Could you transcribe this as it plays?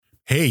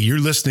Hey, you're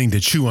listening to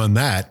Chew on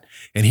That,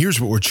 and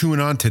here's what we're chewing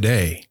on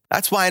today.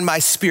 That's why in my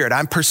spirit,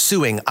 I'm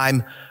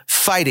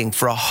fighting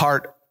for a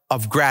heart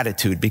of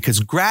gratitude, because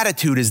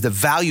gratitude is the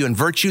value and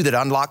virtue that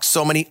unlocks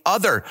so many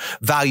other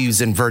values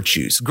and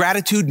virtues.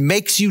 Gratitude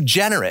makes you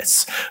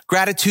generous.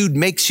 Gratitude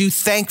makes you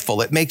thankful.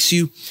 It makes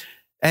you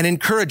an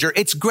encourager.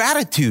 It's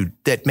gratitude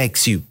that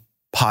makes you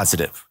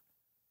positive.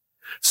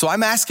 So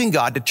I'm asking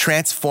God to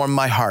transform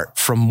my heart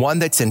from one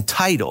that's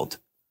entitled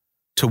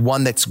to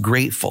one that's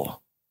grateful,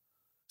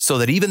 so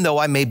that even though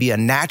I may be a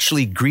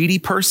naturally greedy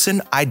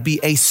person, I'd be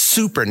a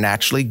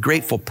supernaturally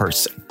grateful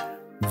person.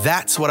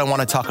 That's what I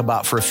want to talk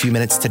about for a few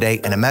minutes today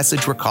in a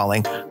message we're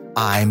calling,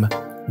 I'm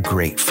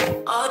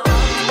Grateful.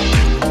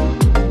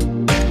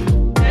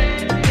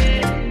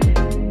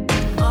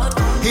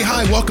 Hey,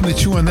 hi, welcome to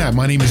Chew on That.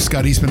 My name is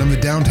Scott Eastman. I'm the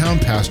downtown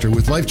pastor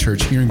with Life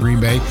Church here in Green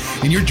Bay,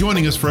 and you're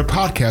joining us for a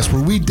podcast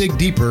where we dig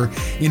deeper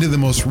into the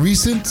most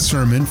recent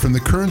sermon from the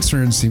current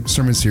sermon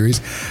series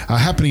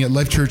happening at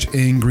Life Church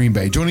in Green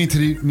Bay. Joining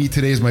me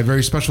today is my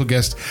very special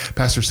guest,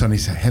 Pastor Sonny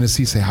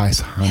Hennessy. Say hi,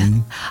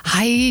 Sonny.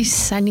 Hi,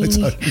 Sonny.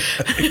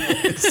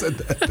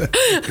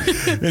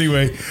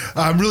 Anyway,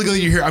 I'm really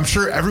glad you're here. I'm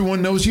sure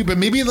everyone knows you, but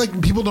maybe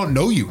like people don't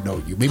know you.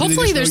 Maybe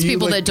hopefully there's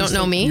people that don't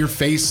know me. Your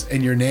face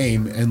and your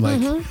name and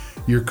like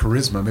your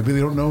charisma. Maybe they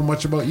don't know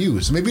much about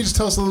you. So maybe just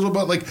tell us a little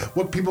about like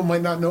what people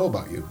might not know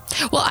about you.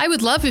 Well, I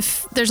would love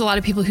if there's a lot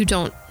of people who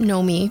don't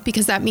know me,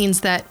 because that means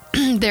that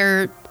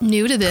they're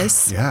new to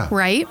this,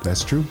 right?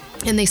 That's true.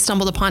 And they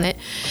stumbled upon it.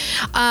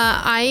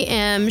 I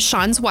am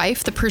Sean's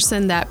wife, the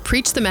person that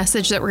preached the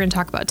message that we're going to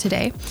talk about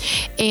today.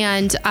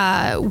 And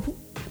I'm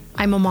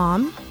a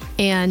mom,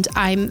 and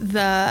I'm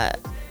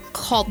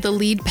called the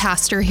lead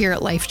pastor here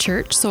at Life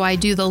Church. So I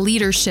do the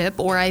leadership,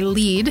 or I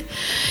lead.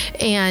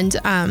 And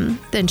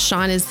then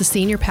Sean is the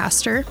senior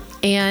pastor.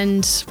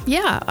 And Can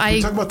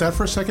we talk about that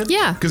for a second?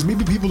 Yeah. Because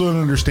maybe people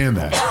don't understand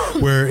that.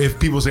 Where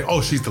if people say,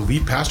 oh, she's the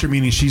lead pastor,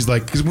 meaning she's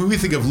like, because when we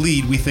think of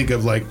lead, we think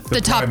of like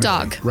the top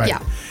dog. Right.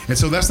 Yeah. And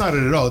so that's not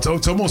it at all.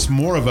 It's almost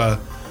more of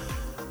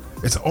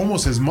it's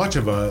almost as much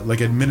of a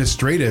like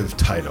administrative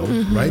title,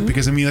 right?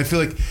 Because I mean, I feel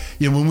like,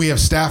 when we have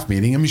staff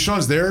meeting, I mean,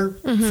 Sean's there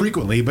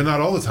frequently, but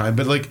not all the time.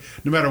 But like,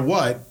 no matter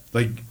what,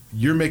 like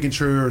you're making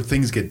sure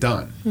things get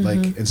done.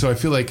 Like, and so I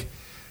feel like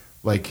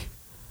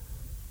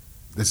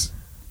this,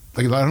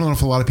 like, I don't know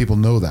if a lot of people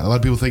know that. A lot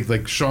of people think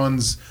like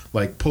Sean's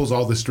like pulls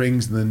all the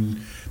strings and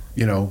then,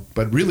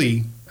 but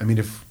really, I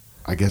mean,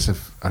 I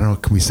don't know,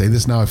 can we say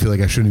this now? I feel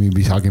like I shouldn't even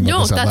be talking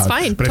about this out loud. No, that's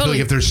fine. But totally. I feel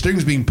like if there's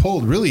strings being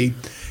pulled, really,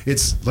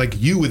 it's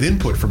like you with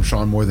input from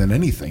Sean more than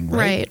anything, right?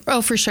 Right.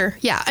 Oh, for sure.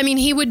 Yeah. I mean,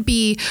 we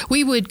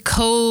would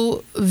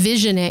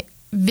co-vision.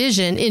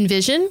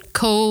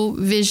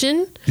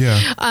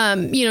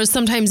 Yeah.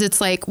 Sometimes it's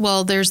like,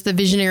 well, there's the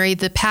visionary,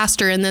 the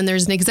pastor, and then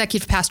there's an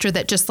executive pastor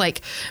that just like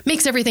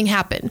makes everything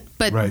happen.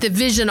 But the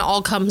vision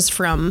all comes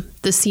from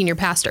the senior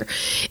pastor.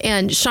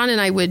 And Sean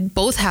and I would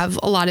both have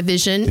a lot of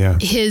vision. Yeah.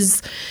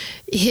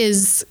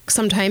 His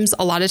sometimes,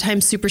 a lot of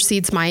times,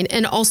 supersedes mine.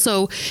 And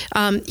also,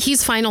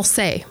 he's final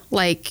say.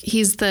 Like,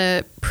 he's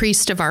the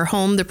priest of our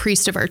home, the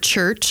priest of our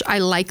church. I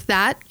like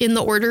that in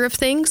the order of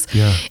things.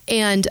 Yeah.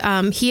 And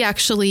he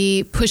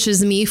actually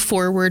pushes me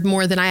forward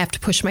more than I have to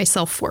push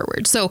myself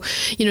forward. So,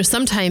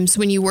 sometimes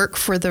when you work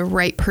for the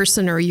right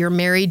person, or you're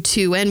married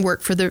to and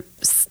work for the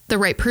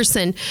right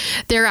person,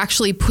 they're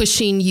actually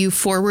pushing you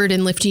forward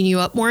and lifting you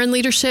up more in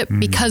leadership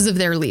because of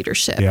their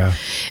leadership. Yeah.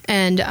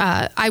 And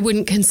I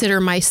wouldn't consider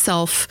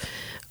myself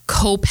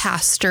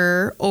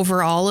co-pastor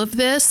over all of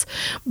this,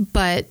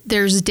 but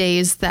there's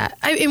days that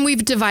and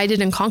we've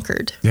divided and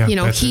conquered.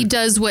 Yeah, he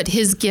does what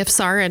his gifts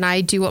are, and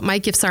I do what my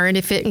gifts are. And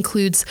if it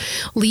includes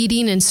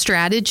leading and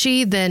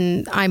strategy,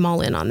 then I'm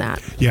all in on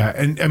that. Yeah.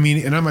 And I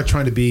mean, and I'm not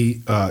trying to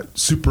be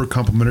super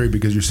complimentary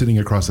because you're sitting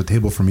across the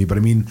table from me, but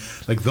I mean,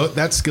 like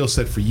that skill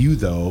set for you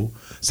though,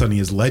 Sonny,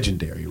 is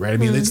legendary, right? I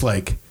mean, it's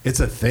like, it's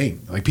a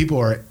thing. Like people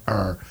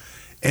are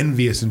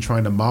envious and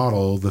trying to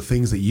model the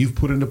things that you've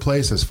put into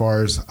place as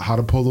far as how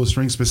to pull those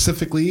strings,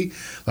 specifically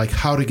like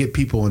how to get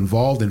people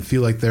involved and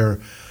feel like they're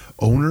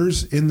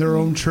owners in their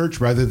own church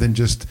rather than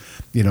just,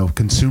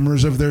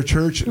 consumers of their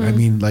church. I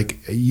mean, like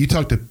you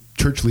talk to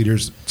church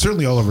leaders,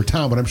 certainly all over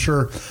town, but I'm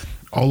sure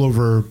all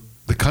over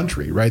the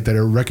country, right, that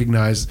are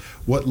recognize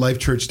what Life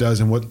Church does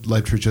and what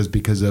Life Church does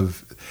because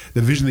of the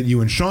vision that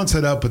you and Sean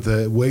set up, but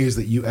the ways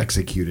that you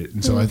execute it.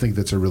 And so I think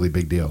that's a really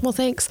big deal. Well,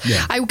 thanks.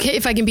 Yeah.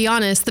 If I can be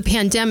honest, the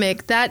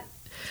pandemic,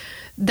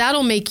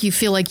 that'll make you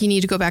feel like you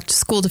need to go back to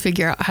school to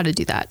figure out how to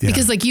do that. Yeah.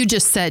 Because like you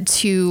just said,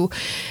 to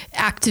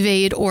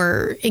activate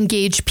or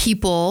engage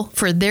people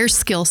for their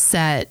skill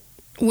set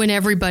when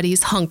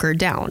everybody's hunkered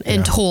down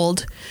and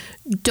told,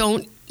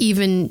 don't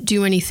even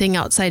do anything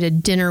outside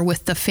of dinner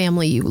with the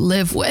family you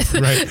live with.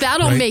 Right,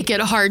 That'll make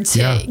it hard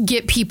to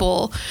get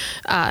people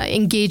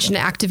engaged and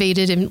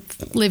activated and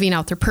living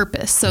out their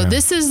purpose. So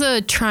this is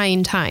a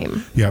trying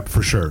time. Yeah,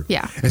 for sure.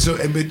 Yeah. And so,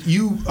 but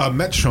you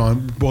met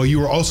Sean while you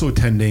were also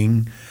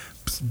attending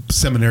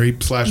seminary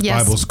 /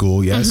 Bible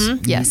school. Yes.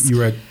 Yes. You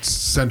were at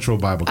Central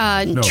Bible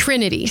College.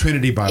 Trinity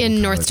Bible in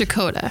College. North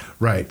Dakota.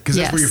 Right. Because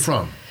that's where you're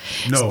from.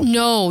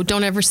 No,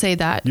 don't ever say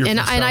that. And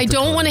I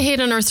don't want to hate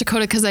on North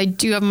Dakota because I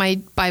do have my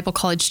Bible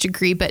college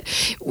degree, but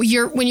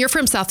when you're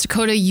from South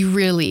Dakota, you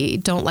really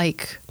don't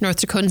like North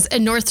Dakotans.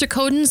 And North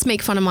Dakotans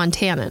make fun of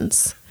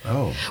Montanans.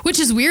 Oh. Which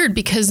is weird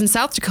because in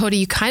South Dakota,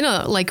 you kind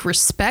of like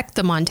respect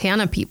the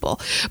Montana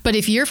people. But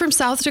if you're from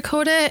South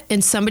Dakota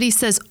and somebody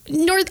says,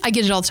 I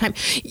get it all the time.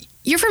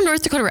 You're from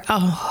North Dakota.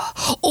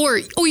 Or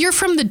you're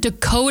from the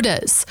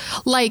Dakotas.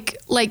 Like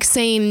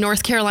saying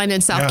North Carolina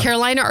and South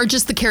Carolina or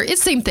just it's the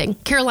same thing.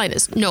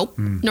 Carolinas. Nope.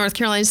 North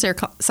Carolina,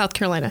 South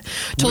Carolina.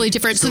 Totally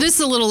different. So this is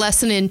a little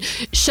lesson in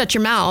shut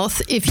your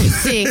mouth if you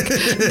think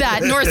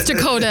that North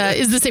Dakota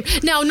is the same.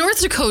 Now,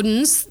 North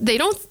Dakotans, they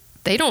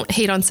don't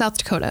hate on South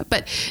Dakota.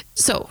 But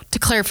so to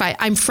clarify,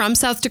 I'm from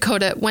South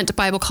Dakota, went to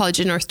Bible college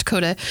in North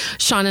Dakota.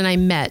 Sean and I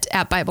met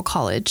at Bible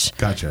college.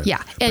 Gotcha.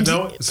 Yeah. And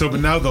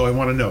but now though, I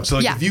want to know. So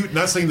like if you,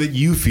 not saying that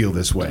you feel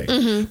this way,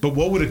 but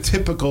what would a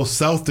typical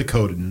South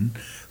Dakotan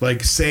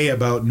like say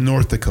about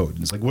North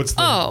Dakotans? Like what's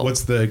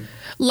the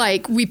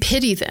like we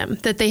pity them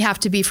that they have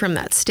to be from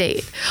that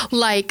state.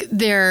 Like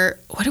they're,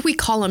 what do we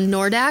call them?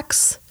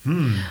 Nordax?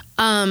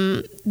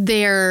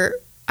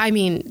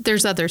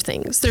 There's other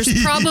things.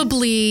 There's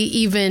probably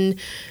even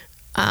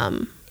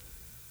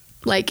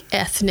like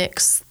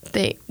ethnics.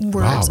 Words.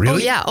 Wow, really? Oh,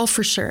 yeah. Oh,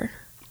 for sure.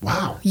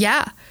 Wow.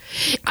 Yeah.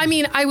 I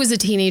mean, I was a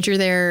teenager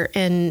there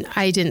and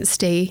I didn't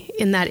stay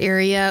in that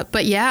area.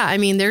 But yeah, I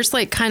mean, there's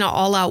like kind of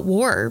all out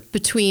war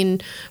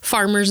between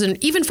farmers and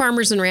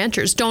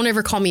ranchers. Don't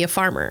ever call me a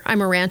farmer.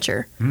 I'm a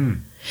rancher.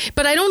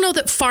 But I don't know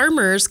that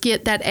farmers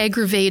get that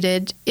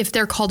aggravated if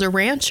they're called a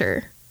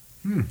rancher.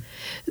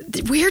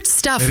 Weird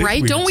stuff,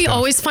 right? Don't we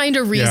always find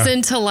a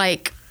reason to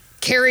like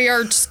carry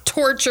our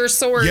torch or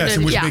sword? Yes,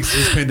 and which makes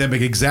this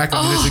pandemic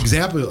exactly this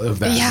example of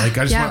that. Yeah, like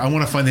I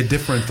want to find the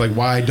difference, like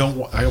why I don't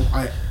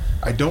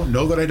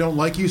know that I don't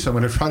like you, so I'm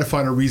going to try to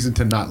find a reason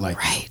to not like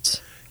you.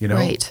 You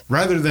know,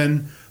 rather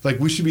than like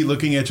we should be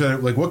looking at each other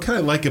like, what can I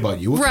like about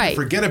you? What can I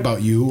forget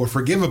about you or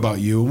forgive about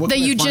you? What that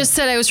you just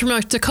said I was from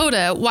North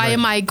Dakota. Why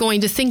am I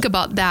going to think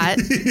about that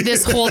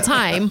this whole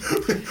time?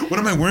 What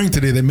am I wearing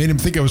today that made him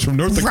think I was from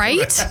North Dakota?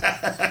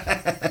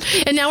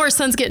 Right. And now our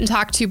son's getting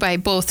talked to by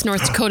both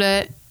North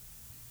Dakota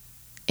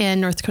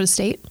and North Dakota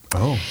State.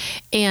 Oh.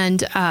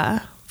 And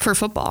for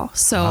football.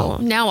 So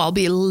now I'll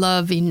be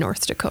loving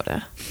North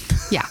Dakota.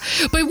 Yeah.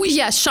 But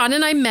Sean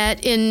and I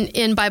met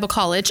in Bible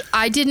college.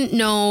 I didn't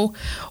know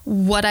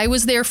what I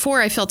was there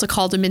for. I felt a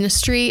call to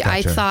ministry. Gotcha.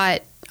 I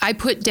thought I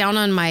put down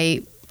on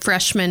my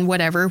freshman,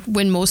 whatever,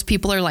 when most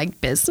people are like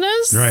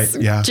business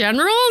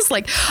generals,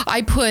 like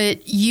I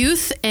put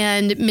youth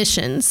and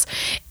missions.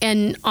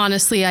 And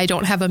honestly, I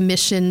don't have a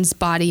missions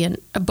body and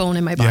a bone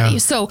in my body.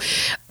 So,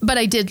 but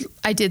I did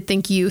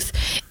think youth.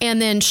 And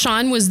then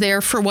Sean was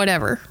there for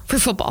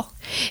football.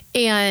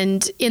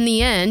 And in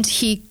the end,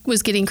 he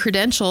was getting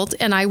credentialed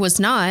and I was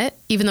not,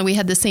 even though we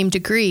had the same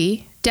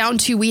degree, down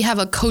to we have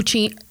a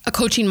coaching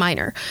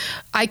minor.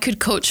 I could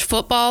coach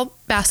football,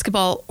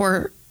 basketball,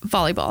 or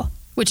volleyball,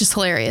 which is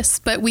hilarious.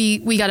 But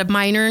we got a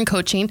minor in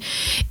coaching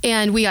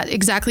and we got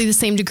exactly the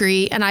same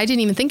degree. And I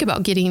didn't even think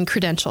about getting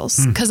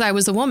credentials because I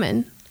was a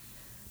woman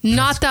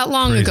not that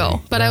long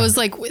ago. But I was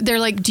like, they're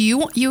like, do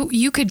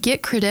you could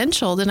get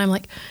credentialed? And I'm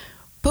like,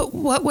 but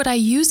what would I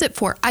use it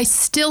for? I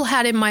still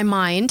had in my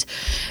mind,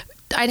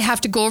 I'd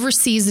have to go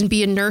overseas and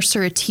be a nurse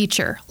or a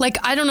teacher. Like,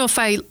 I don't know if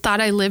I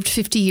thought I lived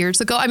 50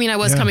 years ago. I mean, I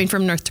was coming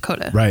from North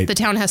Dakota. Right. The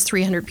town has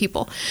 300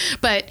 people.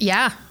 But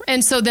yeah.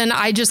 And so then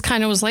I just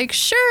kind of was like,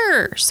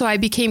 sure. So I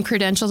became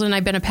credentialed and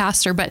I've been a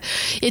pastor, but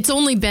it's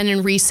only been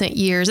in recent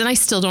years. And I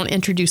still don't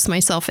introduce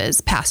myself as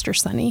Pastor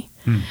Sunny.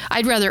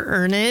 I'd rather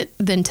earn it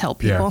than tell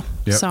people.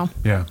 Yeah. So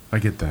yeah, I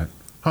get that.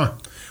 Huh.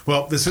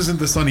 Well, this isn't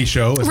the Sunny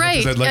Show.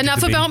 Right.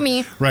 Enough about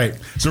me. Right.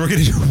 So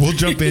we'll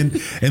jump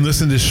in and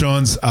listen to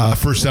Sean's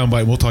first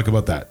soundbite. We'll talk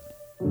about that.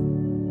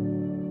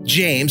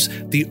 James,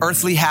 the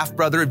earthly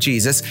half-brother of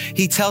Jesus,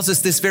 he tells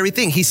us this very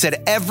thing. He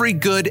said, every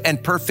good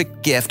and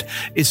perfect gift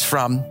is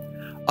from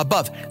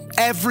above.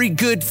 Every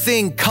good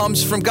thing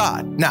comes from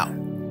God. Now,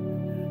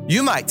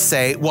 you might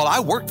say, well, I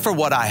worked for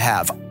what I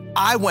have.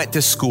 I went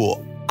to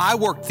school. I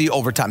worked the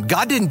overtime.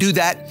 God didn't do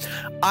that.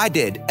 I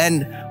did.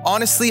 And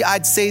honestly,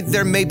 I'd say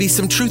there may be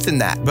some truth in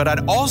that. But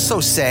I'd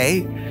also say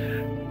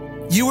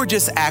you were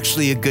just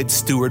actually a good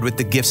steward with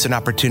the gifts and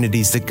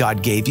opportunities that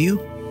God gave you.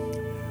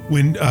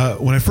 When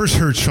I first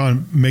heard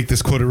Sean make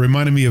this quote, it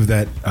reminded me of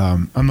that.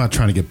 I'm not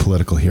trying to get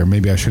political here.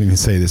 Maybe I shouldn't even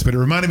say this, but it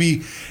reminded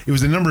me, it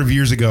was a number of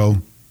years ago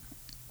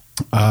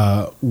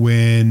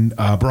when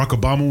Barack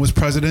Obama was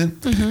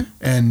president.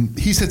 And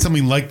he said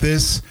something like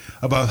this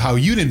about how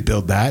you didn't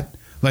build that.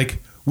 Like,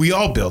 we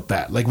all built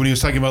that. Like when he was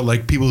talking about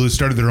like people who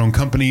started their own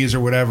companies or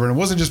whatever, and it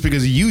wasn't just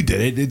because you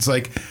did it. It's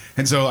like,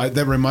 and so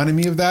that reminded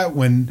me of that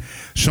when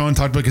Sean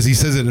talked about, because he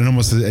says it in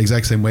almost the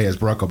exact same way as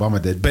Barack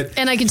Obama did.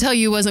 And I can tell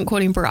you wasn't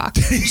quoting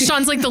Barack.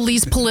 Sean's like the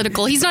least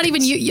political. He's not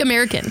even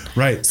American.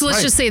 Right. So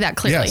let's just say that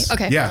clearly. Yes.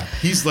 Okay. Yeah.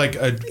 He's like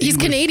he's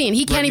Canadian.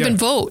 He can't even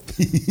vote.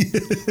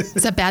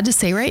 Is that bad to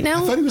say right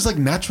now? I thought he was like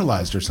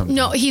naturalized or something.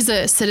 No, he's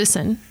a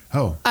citizen.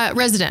 Oh.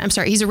 Resident. I'm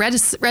sorry. He's a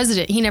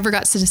resident. He never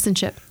got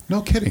citizenship.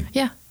 No kidding.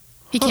 Yeah.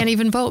 He can't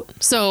even vote.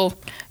 So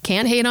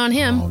can't hate on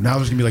him. Oh, now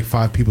there's going to be like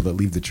 5 people that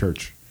leave the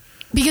church.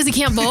 Because he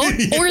can't vote?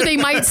 Or they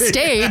might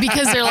stay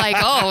because they're like,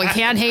 oh, we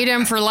can't hate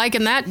him for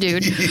liking that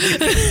dude.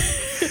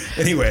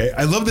 Anyway,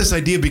 I love this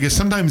idea because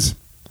sometimes,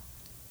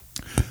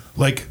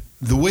 like,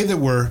 the way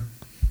that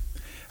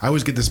I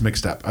always get this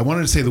mixed up. I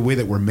wanted to say the way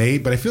that we're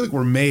made, but I feel like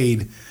we're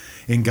made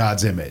in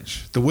God's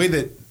image. The way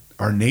that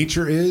our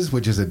nature is,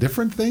 which is a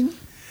different thing.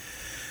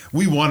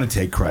 We want to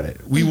take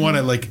credit. We want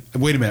to like,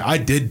 wait a minute, I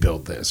did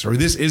build this, or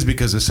this is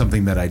because of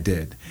something that I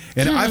did.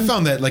 And I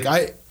found that like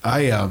I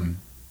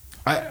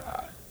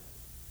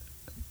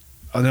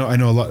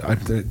know a lot.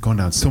 I'm going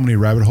down so many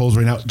rabbit holes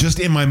right now,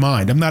 just in my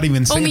mind. I'm not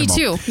even saying. Oh, me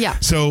too. Yeah.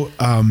 So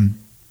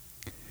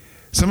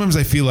sometimes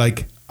I feel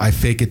like I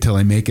fake it till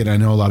I make it. I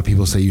know a lot of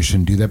people say you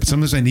shouldn't do that, but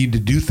sometimes I need to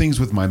do things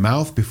with my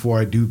mouth before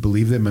I do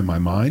believe them in my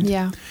mind.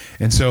 Yeah.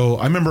 And so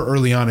I remember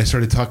early on, I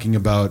started talking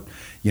about,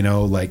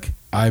 like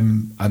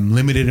I'm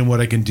limited in what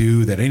I can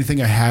do, that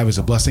anything I have is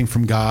a blessing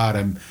from God.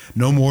 I'm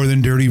no more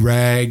than dirty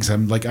rags.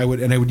 I'm like, I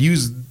would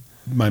use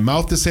my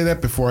mouth to say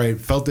that before I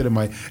felt it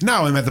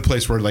now I'm at the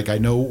place where like I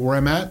know where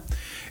I'm at,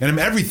 and I'm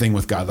everything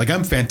with God. Like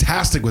I'm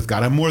fantastic with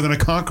God. I'm more than a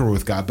conqueror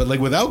with God, but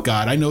like without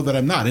God, I know that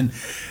I'm not. And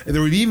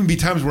there would even be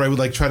times where I would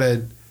like try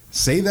to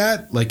say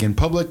that like in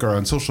public or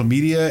on social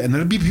media, and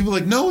there'd be people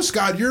like, no,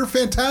 Scott, you're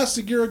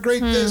fantastic. You're a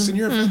great this and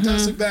you're a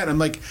fantastic that. And I'm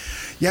like,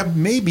 yeah,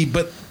 maybe,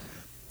 but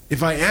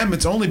if I am,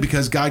 it's only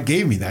because God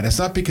gave me that. It's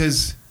not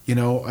because,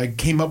 I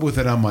came up with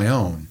it on my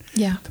own.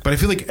 Yeah. But I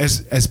feel like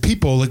as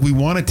people, like we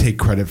want to take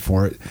credit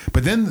for it.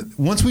 But then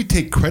once we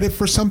take credit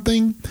for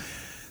something,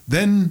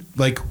 then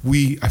like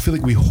I feel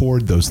like we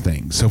hoard those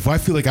things. So if I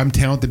feel like I'm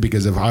talented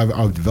because of how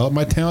I've developed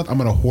my talent, I'm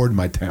going to hoard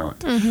my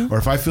talent. Or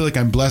if I feel like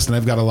I'm blessed and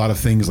I've got a lot of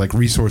things like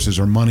resources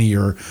or money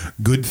or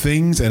good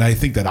things, and I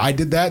think that I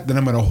did that, then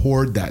I'm going to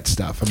hoard that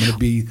stuff. I'm going to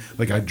be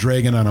like a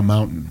dragon on a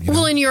mountain.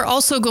 Well, and you're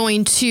also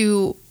going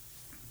to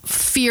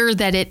fear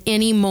that at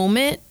any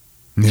moment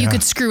you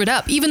could screw it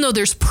up. Even though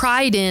there's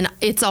pride in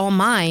it's all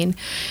mine,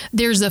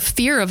 there's a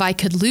fear of I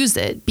could lose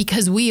it,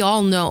 because we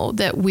all know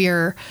that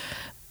we're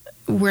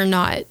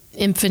not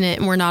infinite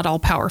and we're not all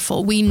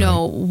powerful. We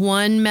know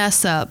one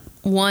mess up,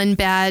 one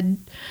bad,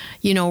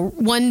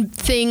 one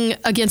thing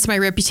against my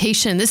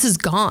reputation, this is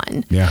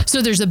gone. Yeah.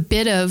 So there's a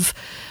bit of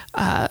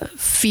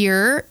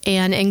fear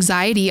and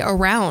anxiety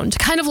around,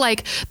 kind of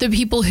like the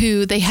people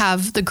who they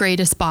have the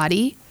greatest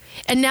body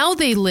and now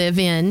they live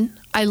in,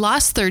 I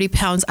lost 30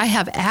 pounds, I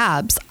have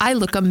abs, I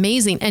look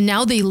amazing. And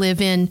now they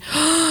live in,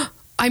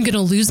 I'm going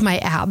to lose my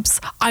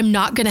abs. I'm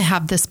not going to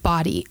have this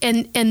body.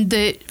 And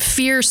the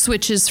fear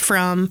switches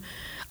from,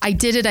 I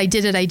did it,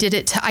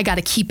 to I got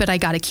to keep it, I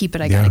got to keep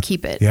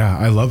it. Yeah,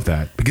 I love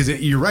that. Because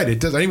you're right, it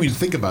does. I didn't even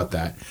think about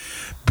that.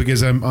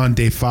 Because I'm on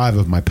day 5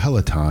 of my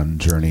Peloton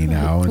journey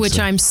now. Which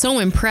I'm so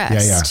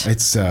impressed. Yeah.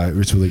 It's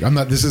really,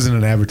 this isn't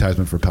an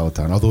advertisement for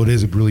Peloton, although it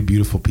is a really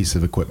beautiful piece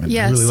of equipment.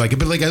 Yes. I really like it.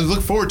 But like, I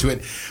look forward to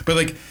it. But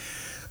like,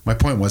 my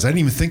point was, I didn't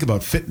even think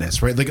about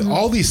fitness, right? Like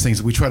all these things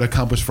that we try to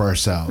accomplish for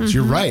ourselves.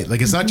 You're right.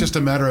 Like, it's not just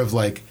a matter of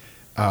like,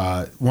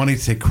 wanting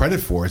to take credit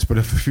for it, but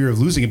a fear of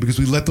losing it, because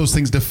we let those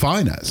things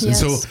define us.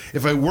 Yes. And so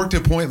if I work to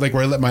a point like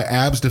where I let my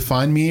abs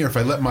define me, or if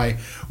I let my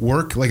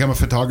work, like I'm a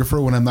photographer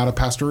when I'm not a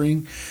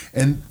pastoring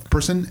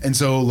person. And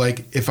so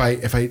like, if I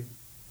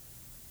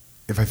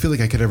feel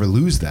like I could ever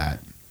lose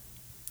that,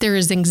 there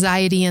is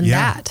anxiety in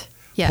that.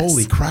 Yes.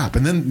 Holy crap.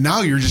 And then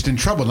now you're just in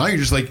trouble. Now you're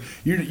just like,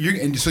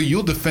 and so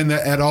you'll defend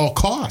that at all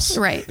costs.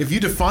 Right. If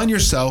you define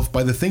yourself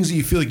by the things that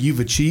you feel like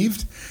you've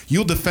achieved,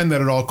 you'll defend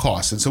that at all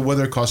costs. And so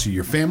whether it costs you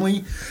your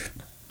family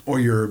or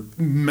your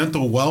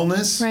mental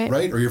wellness,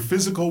 right? Or your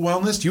physical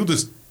wellness, you'll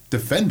just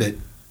defend it.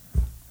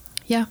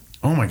 Yeah.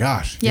 Oh my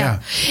gosh.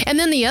 Yeah. And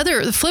then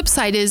the flip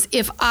side is,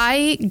 if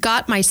I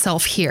got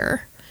myself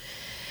here,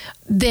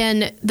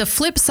 then the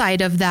flip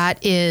side of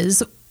that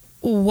is,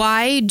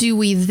 why do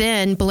we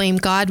then blame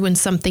God when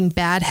something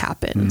bad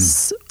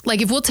happens?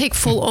 Like, if we'll take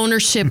full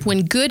ownership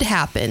when good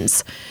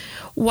happens,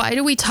 why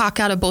do we talk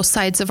out of both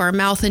sides of our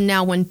mouth? And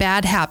now when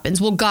bad happens,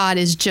 well, God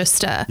is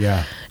just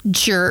a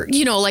jerk.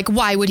 Like,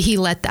 why would he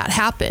let that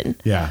happen?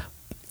 Yeah.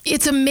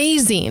 It's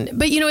amazing.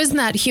 But, isn't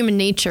that human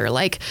nature?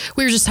 Like,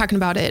 we were just talking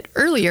about it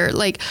earlier.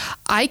 Like,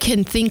 I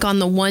can think on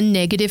the one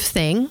negative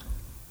thing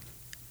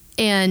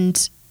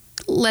and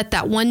let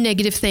that one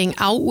negative thing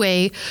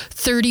outweigh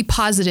 30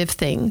 positive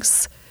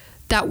things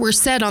that were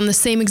said on the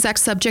same exact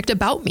subject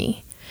about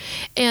me.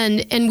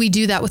 And we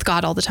do that with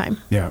God all the time.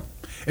 Yeah.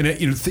 And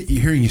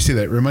hearing you say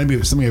that reminded me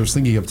of something I was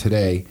thinking of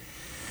today,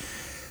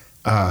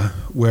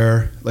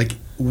 where like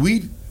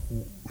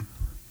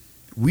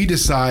we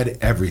decide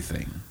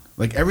everything.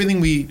 Like everything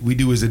we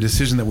do is a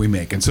decision that we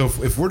make. And so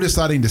if we're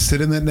deciding to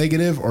sit in that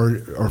negative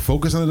or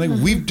focus on the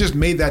negative, we've just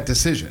made that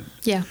decision.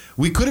 Yeah.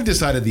 We could have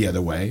decided the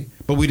other way,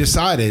 but we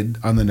decided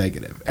on the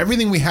negative.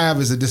 Everything we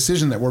have is a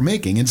decision that we're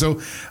making. And so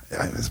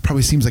it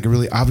probably seems like a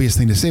really obvious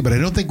thing to say, but I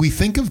don't think we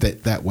think of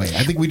it that way.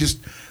 I think we just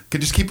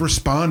could just keep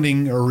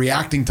responding or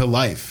reacting to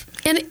life.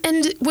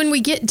 And when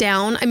we get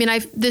down, I mean,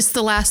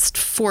 the last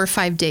 4 or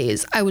 5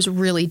 days, I was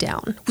really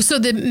down. So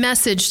the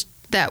message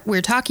that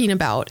we're talking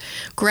about,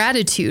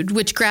 gratitude,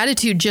 which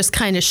gratitude just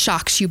kind of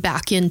shocks you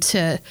back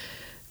into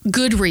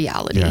good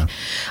reality.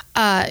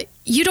 Yeah.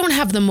 You don't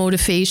have the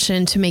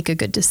motivation to make a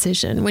good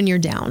decision when you're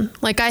down.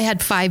 Like I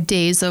had 5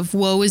 days of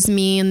woe is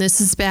me and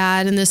this is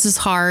bad and this is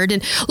hard.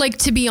 And like,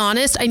 to be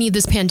honest, I need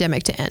this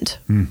pandemic to end.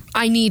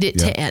 I need it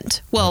to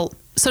end. Well,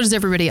 so does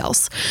everybody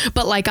else.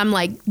 But like, I'm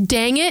like,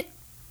 dang it.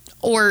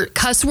 Or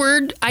cuss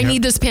word, I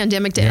need this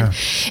pandemic to end.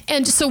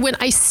 And so when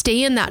I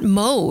stay in that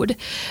mode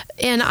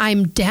and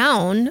I'm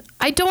down,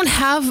 I don't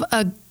have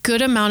a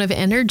good amount of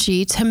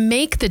energy to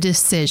make the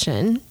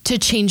decision to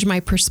change my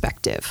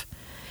perspective.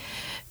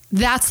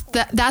 That's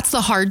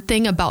the hard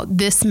thing about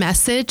this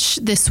message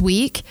this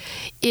week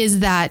is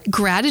that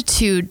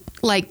gratitude,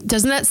 like,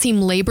 doesn't that seem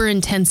labor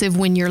intensive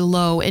when you're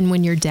low and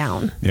when you're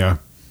down? Yeah.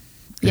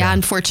 Yeah,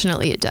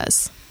 unfortunately it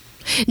does.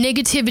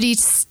 Negativity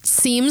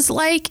seems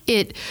like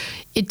it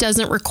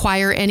doesn't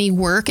require any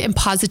work, and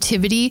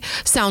positivity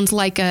sounds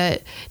like a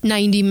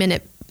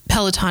 90-minute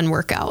Peloton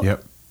workout.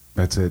 Yep,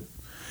 that's it.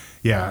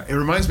 Yeah, it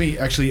reminds me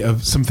actually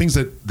of some things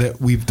that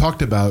we've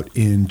talked about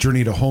in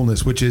Journey to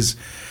Wholeness, which is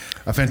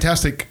a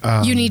fantastic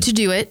you need to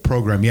do it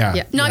program.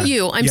 Yeah. Not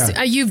you.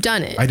 You've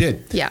done it. I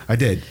did. Yeah. I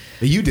did.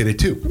 You did it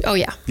too. Oh,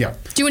 yeah. Yeah.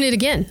 Doing it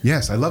again.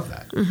 Yes, I love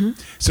that.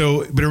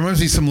 So, but it reminds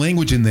me of some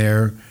language in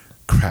there.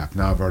 Crap,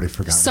 now I've already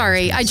forgotten.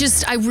 Sorry, I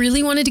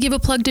really wanted to give a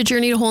plug to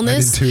Journey to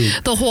Wholeness. I did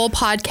too. The whole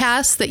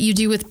podcast that you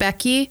do with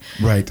Becky.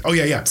 Right. Oh,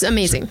 yeah. It's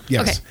amazing. So,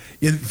 yes.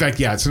 Okay. In fact,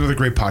 yeah, it's another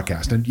great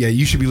podcast. And yeah,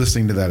 you should be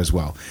listening to that as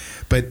well.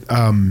 But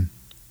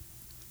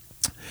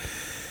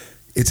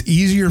it's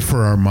easier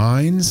for our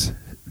minds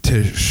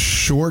to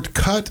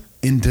shortcut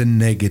into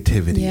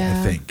negativity,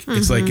 I think.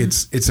 It's like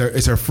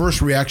it's our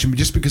first reaction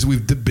just because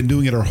we've been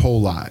doing it our whole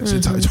lives.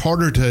 It's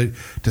harder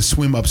to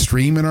swim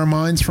upstream in our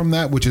minds from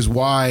that, which is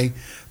why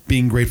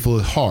being grateful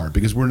is hard,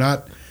 because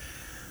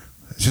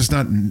it's just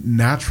not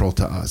natural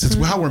to us. It's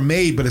how we're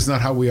made, but it's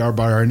not how we are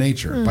by our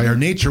nature. By our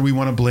nature, we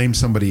want to blame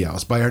somebody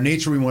else. By our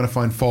nature, we want to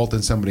find fault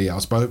in somebody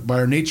else. By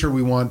our nature,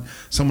 we want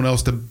someone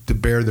else to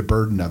bear the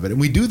burden of it. And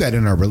we do that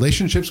in our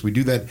relationships. We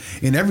do that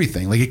in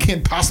everything. Like, it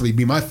can't possibly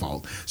be my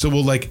fault. So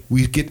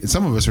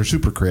some of us are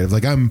super creative.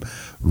 Like, I'm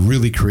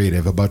really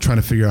creative about trying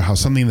to figure out how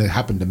something that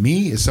happened to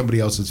me is somebody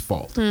else's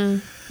fault.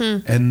 And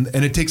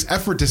it takes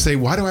effort to say,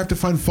 why do I have to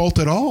find fault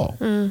at all?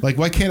 Like,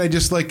 why can't I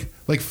just like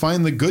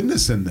find the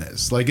goodness in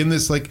this? Like, in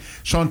this, like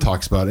Sean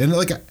talks about it. And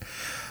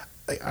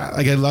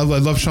I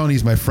love Sean.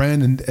 He's my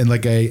friend. And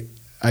like,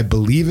 I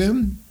believe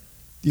him,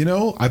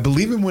 I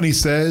believe him when he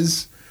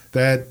says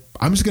that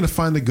I'm just going to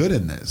find the good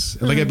in this.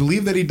 And like, I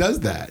believe that he does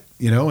that,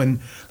 and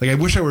like, I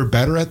wish I were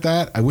better at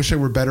that. I wish I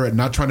were better at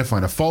not trying to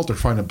find a fault or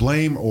find a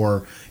blame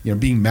or,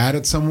 being mad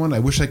at someone. I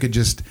wish I could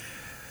just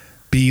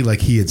be, like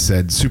he had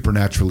said,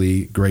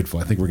 supernaturally grateful.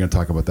 I think we're going to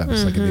talk about that in a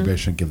second. Maybe I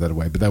shouldn't give that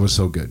away, but that was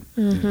so good.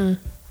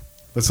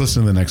 Let's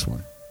listen to the next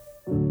one.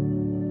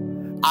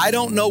 I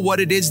don't know what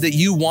it is that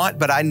you want,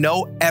 but I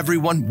know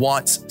everyone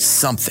wants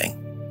something.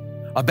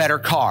 A better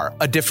car,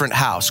 a different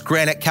house,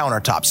 granite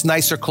countertops,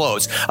 nicer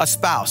clothes, a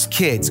spouse,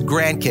 kids,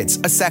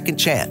 grandkids, a second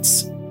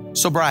chance,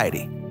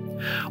 sobriety.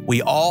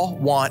 We all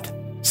want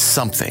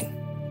something.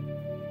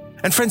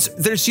 And friends,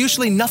 there's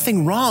usually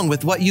nothing wrong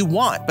with what you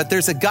want, but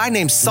there's a guy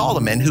named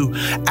Solomon who,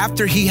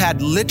 after he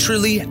had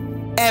literally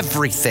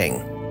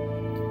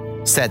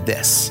everything, said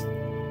this: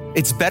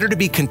 it's better to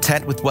be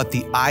content with what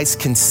the eyes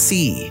can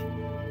see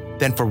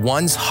than for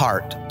one's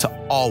heart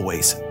to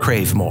always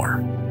crave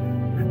more.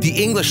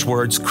 The English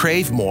words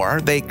crave more,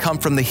 they come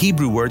from the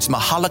Hebrew words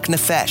mahalak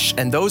nefesh,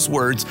 and those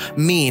words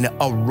mean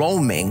a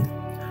roaming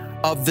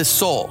of the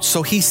soul.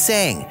 So he's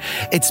saying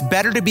it's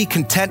better to be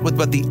content with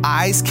what the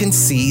eyes can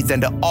see than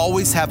to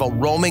always have a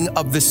roaming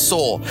of the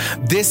soul.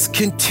 This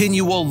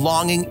continual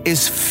longing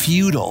is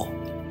futile.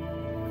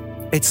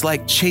 It's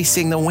like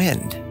chasing the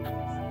wind.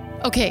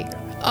 Okay,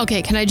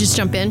 can I just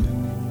jump in?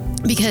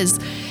 Because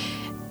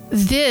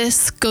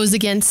this goes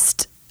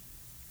against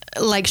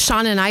like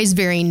Sean and I's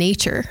very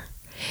nature.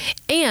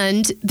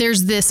 And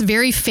there's this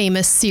very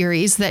famous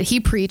series that he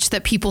preached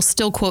that people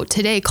still quote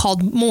today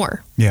called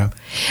More. Yeah.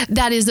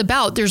 That is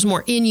about there's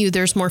more in you,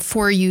 there's more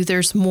for you,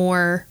 there's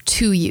more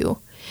to you.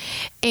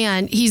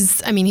 And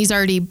he's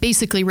already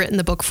basically written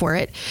the book for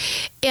it.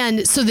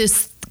 And so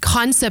this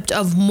concept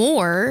of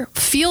more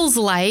feels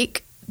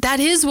like that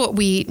is what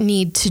we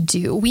need to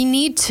do. We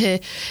need to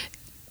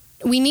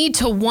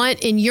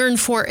want and yearn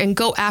for and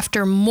go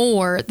after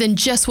more than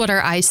just what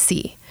our eyes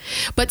see.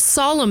 But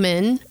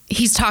Solomon,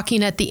 he's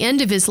talking at the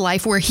end of his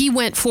life where he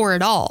went for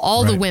it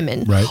all the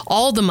women,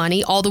 all the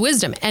money, all the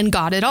wisdom, and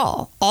got it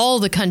all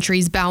the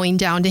countries bowing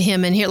down to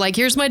him. And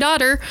here's my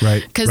daughter,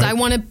 because I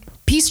want a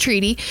peace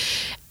treaty.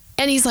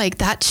 And he's like,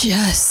 that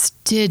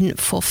just didn't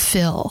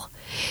fulfill.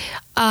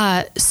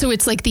 So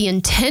it's like the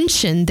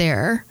intention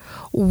there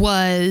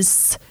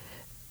was,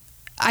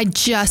 I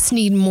just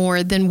need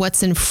more than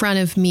what's in front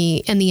of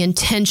me. And the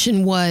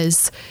intention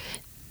was,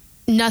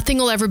 nothing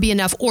will ever be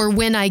enough. Or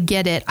when I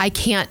get it, I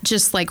can't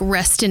just like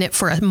rest in it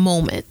for a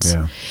moment.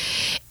 Yeah.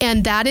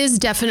 And that is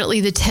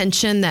definitely the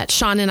tension that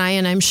Sean and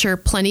I'm sure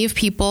plenty of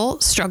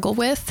people struggle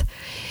with,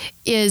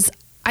 is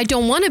I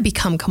don't want to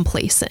become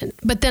complacent.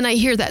 But then I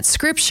hear that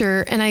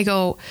scripture and I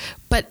go,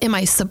 but am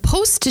I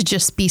supposed to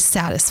just be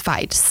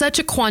satisfied? Such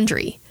a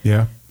quandary.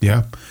 Yeah.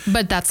 Yeah.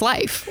 But that's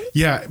life.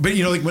 Yeah. But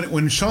like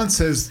when Sean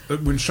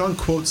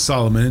quotes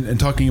Solomon and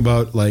talking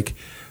about like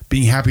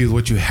being happy with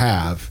what you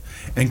have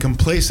and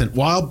complacent,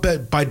 while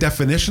by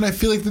definition, I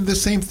feel like they're the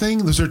same thing.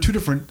 Those are two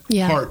different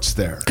parts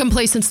there.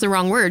 Complacent's the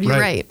wrong word. You're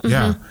right. Mm-hmm.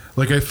 Yeah.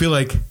 Like I feel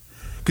like,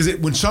 because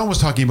when Sean was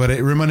talking about it,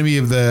 it reminded me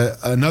of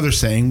another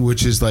saying,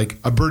 which is like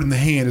a bird in the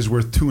hand is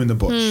worth two in the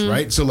bush,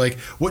 right? So like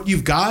what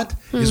you've got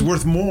is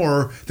worth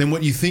more than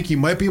what you think you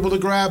might be able to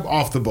grab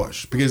off the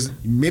bush, because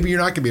maybe you're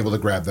not going to be able to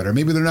grab that, or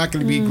maybe they're not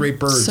going to be great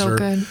birds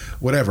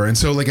whatever. And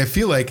so like I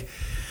feel like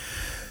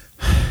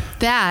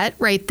that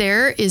right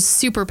there is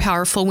super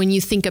powerful when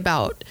you think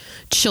about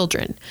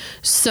children.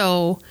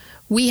 So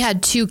we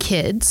had 2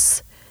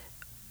 kids.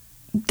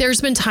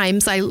 There's been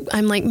times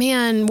I'm like,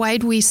 man,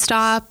 why'd we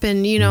stop?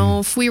 And,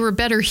 if we were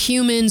better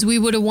humans, we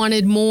would have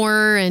wanted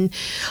more. And,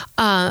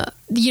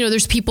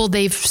 there's people,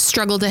 they've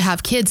struggled to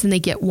have kids and they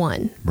get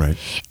 1. Right.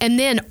 And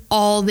then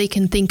all they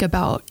can think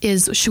about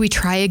is, should we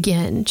try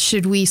again?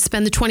 Should we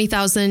spend the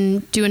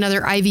 $20,000, do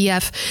another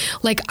IVF?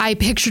 Like I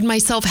pictured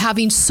myself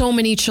having so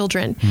many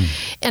children,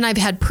 and I've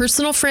had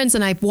personal friends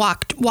and I've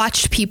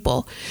watched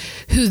people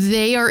who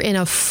they are in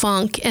a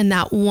funk, and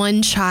that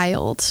one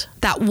child,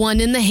 that one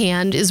in the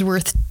hand is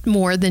worth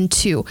more than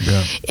 2,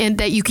 and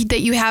that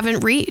you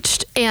haven't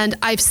reached. And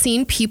I've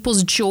seen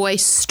people's joy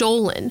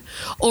stolen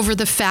over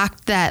the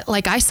fact that,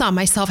 like, I saw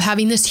myself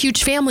having this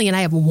huge family and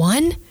I have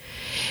 1,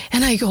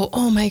 and I go,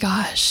 oh my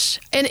gosh.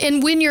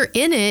 And when you're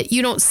in it,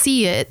 you don't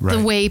see it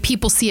the way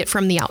people see it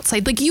from the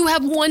outside. Like, you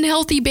have 1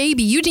 healthy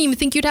baby. You didn't even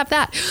think you'd have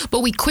that. But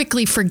we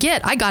quickly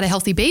forget, I got a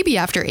healthy baby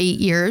after 8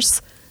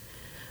 years.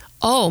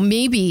 Oh,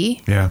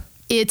 maybe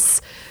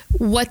it's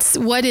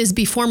what is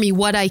before me,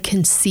 what I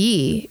can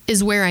see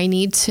is where I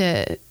need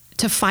to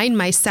find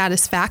my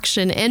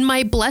satisfaction and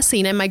my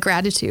blessing and my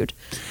gratitude.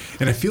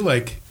 And I feel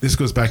like this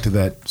goes back to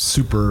that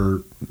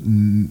supernatural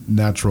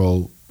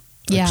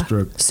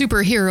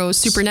superheroes,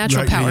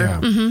 supernatural power.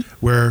 Yeah.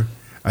 Where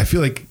I feel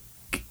like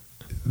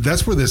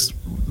that's where this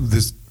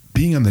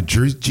being on the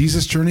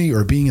Jesus journey,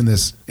 or being in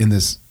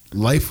this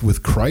life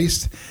with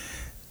Christ,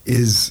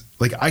 is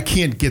like, I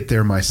can't get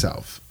there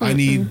myself. I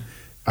need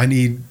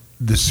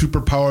the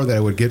superpower that I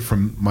would get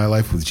from my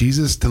life with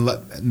Jesus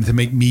to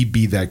make me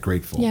be that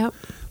grateful. Yep.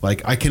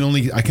 Like I can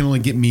only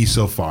get me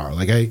so far.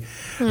 Like I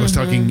was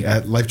talking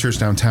at Life Church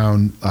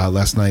downtown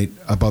last night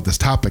about this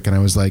topic, and I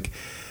was like,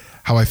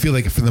 how I feel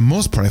like for the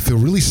most part, I feel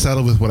really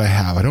settled with what I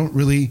have. I don't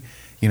really,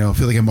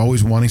 feel like I'm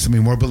always wanting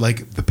something more, but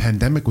like the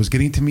pandemic was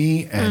getting to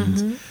me,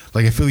 and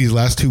like I feel these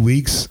last 2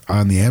 weeks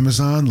on the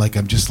Amazon, like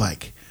I'm just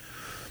like,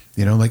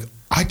 like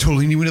I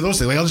totally need one of those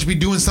things. Like I'll just be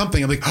doing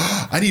something. I'm like,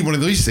 oh, I need one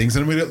of these things.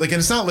 And I'm gonna, like, and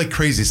it's not like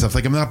crazy stuff.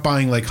 Like I'm not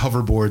buying like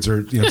hoverboards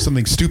or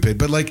something stupid.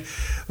 But like,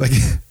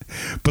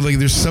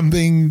 there's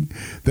something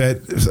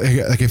that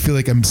like I feel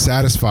like I'm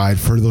satisfied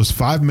for those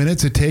 5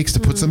 minutes it takes to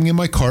put something in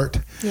my cart.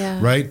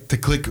 Yeah. Right. To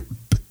click.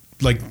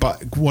 Like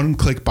one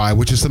click buy,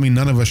 which is something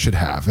none of us should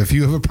have. If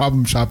you have a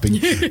problem shopping,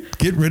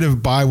 get rid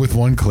of buy with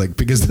one click,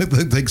 because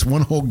that takes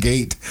one whole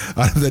gate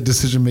out of that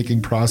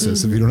decision-making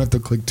process. If you don't have to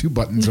click 2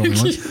 buttons only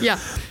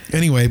once.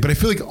 Anyway, but I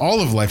feel like all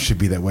of life should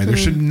be that way. There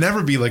should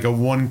never be like a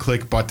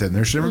one-click button.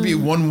 There should never be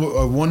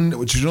one.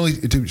 It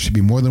should be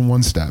more than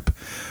one step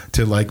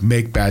to like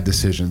make bad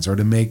decisions, or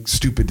to make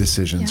stupid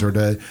decisions, or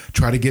to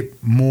try to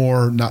get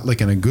more, not like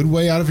in a good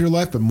way out of your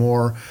life, but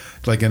more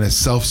like in a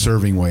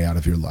self-serving way out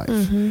of your life.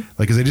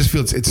 Like, cause I just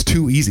feel it's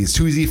too easy. It's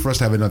too easy for us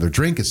to have another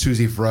drink. It's too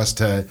easy for us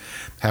to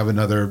have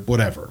another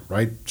whatever,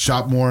 right?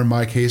 Shop more in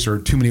my case, or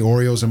too many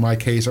Oreos in my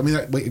case. I mean,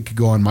 it could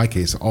go on my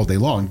case all day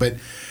long, but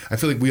I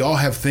feel like we all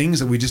have things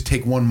that we just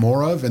take one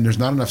more of, and there's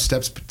not enough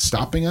steps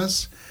stopping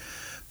us,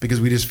 because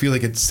we just feel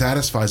like it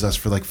satisfies us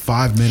for like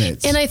 5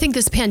 minutes. And I think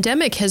this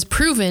pandemic has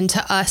proven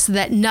to us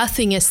that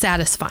nothing is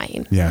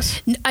satisfying.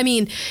 Yes. I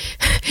mean,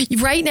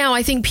 right now,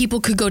 I think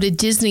people could go to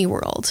Disney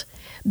World,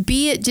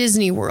 be at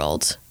Disney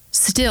World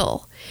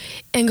still,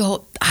 and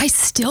go, I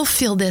still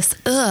feel this,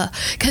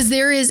 because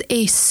there is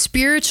a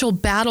spiritual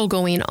battle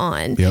going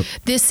on. Yep.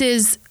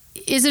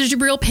 Is it a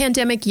real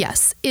pandemic?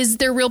 Yes. Is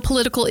there real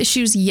political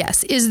issues?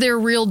 Yes. Is there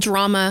real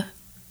drama?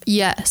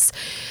 Yes.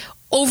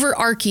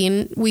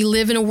 overarching, we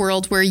live in a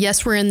world where,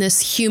 yes, we're in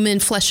this human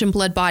flesh and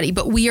blood body,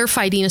 but we are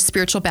fighting a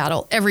spiritual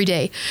battle every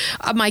day.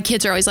 My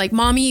kids are always like,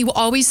 Mommy, you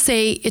always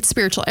say it's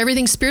spiritual.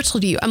 Everything's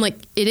spiritual to you. I'm like,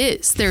 it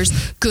is.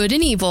 There's good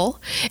and evil,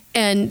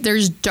 and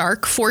there's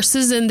dark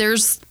forces, and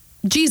there's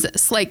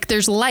Jesus. Like,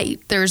 there's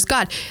light, there's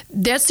God.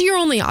 That's your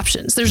only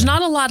options. There's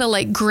not a lot of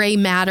like gray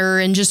matter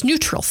and just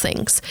neutral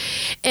things.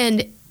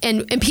 And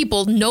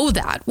people know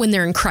that when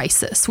they're in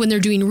crisis, when they're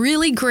doing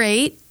really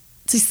great,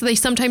 they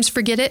sometimes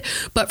forget it,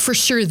 but for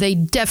sure they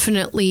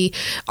definitely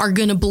are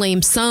going to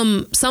blame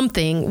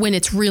something when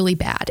it's really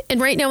bad. And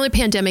right now in the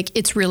pandemic,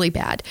 it's really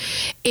bad.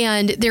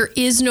 And there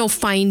is no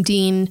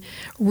finding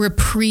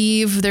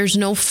reprieve. There's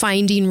no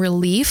finding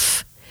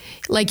relief.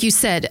 Like you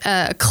said,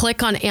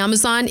 click on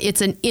Amazon,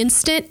 it's an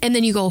instant, and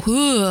then you go,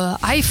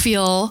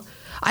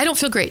 I don't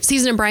feel great.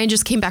 Susan and Brian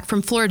just came back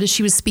from Florida.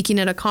 She was speaking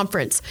at a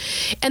conference,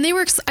 and they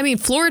were,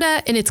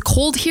 Florida, and it's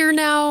cold here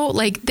now.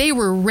 Like, they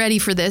were ready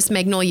for this.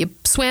 Magnolia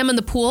swam in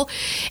the pool,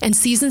 and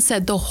Susan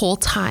said the whole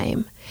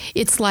time,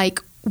 it's like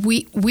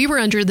we were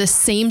under the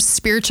same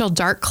spiritual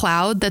dark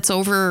cloud that's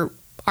over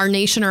our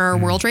nation or our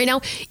world right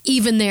now,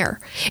 even there.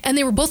 And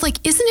they were both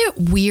like, isn't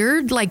it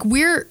weird? Like,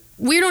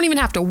 we don't even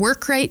have to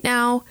work right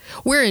now.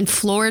 We're in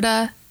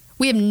Florida.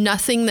 We have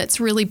nothing that's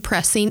really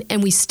pressing,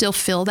 and we still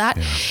feel that.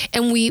 Yeah.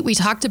 And we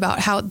talked about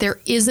how there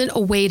isn't a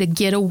way to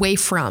get away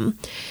from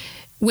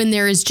when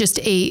there is just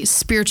a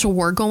spiritual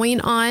war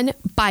going on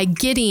by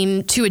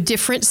getting to a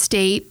different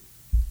state,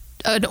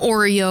 an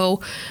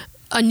Oreo,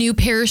 a new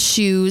pair of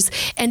shoes.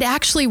 And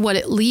actually what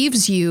it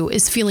leaves you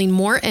is feeling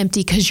more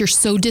empty because you're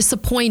so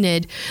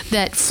disappointed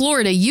that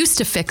Florida used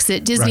to fix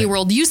it. Disney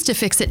World used to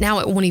fix it. Now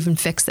it won't even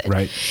fix it.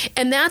 Right.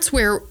 And that's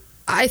where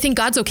I think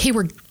God's okay.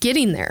 We're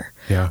getting there.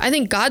 Yeah. I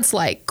think God's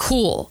like,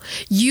 cool.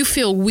 You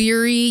feel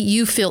weary.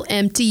 You feel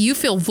empty. You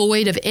feel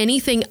void of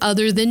anything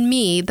other than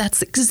me.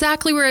 That's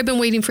exactly where I've been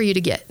waiting for you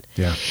to get.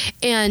 Yeah.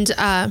 And,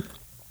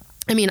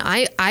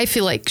 I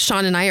feel like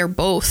Sean and I are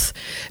both,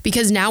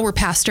 because now we're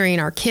pastoring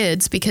our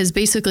kids, because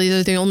basically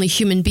they're the only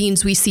human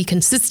beings we see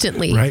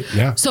consistently. Right.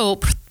 Yeah. So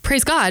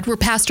praise God, we're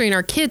pastoring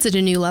our kids at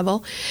a new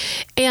level.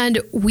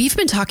 And we've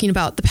been talking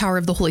about the power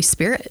of the Holy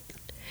Spirit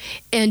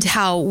and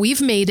how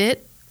we've made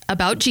it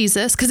about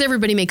Jesus, because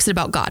everybody makes it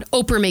about God.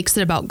 Oprah makes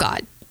it about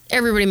God.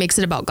 Everybody makes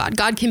it about God.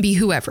 God can be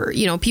whoever,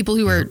 people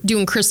who are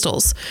doing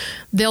crystals,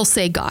 they'll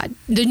say God.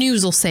 The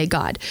news will say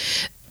God.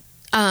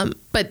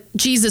 But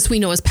Jesus, we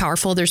know, is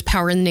powerful. There's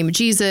power in the name of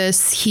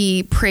Jesus.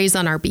 He prays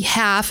on our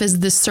behalf, as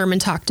this sermon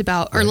talked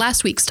about, or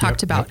last week's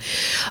talked about.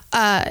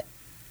 And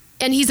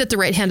he's at the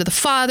right hand of the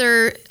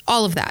Father,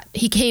 all of that.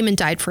 He came and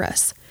died for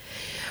us.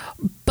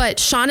 But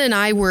Sean and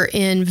I were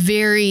in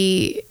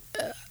very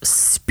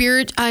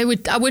I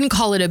wouldn't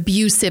call it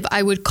abusive.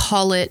 I would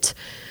call it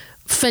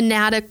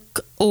fanatic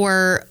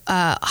or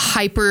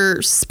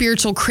hyper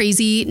spiritual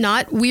crazy,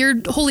 not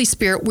weird Holy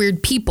Spirit,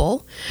 weird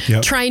people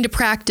trying to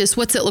practice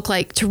what's it look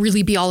like to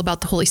really be all about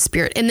the Holy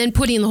Spirit, and then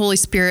putting the Holy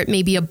Spirit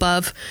maybe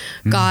above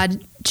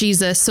God,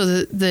 Jesus.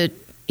 So the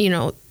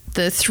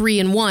three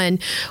in one,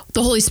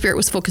 the Holy Spirit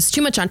was focused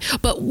too much on.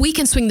 But we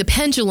can swing the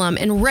pendulum.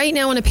 And right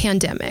now in a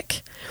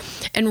pandemic,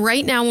 and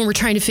right now when we're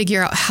trying to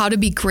figure out how to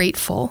be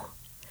grateful,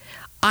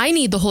 I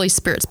need the Holy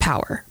Spirit's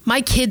power. My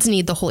kids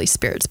need the Holy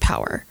Spirit's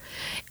power.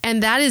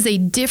 And that is a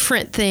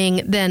different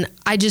thing than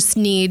I just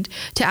need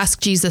to ask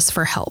Jesus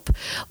for help.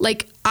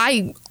 Like,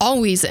 I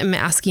always am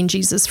asking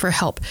Jesus for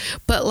help,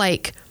 but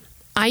like,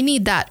 I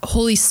need that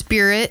Holy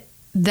Spirit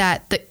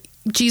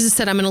Jesus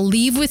said, I'm going to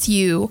leave with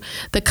you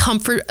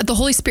the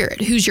Holy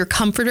Spirit, who's your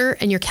comforter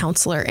and your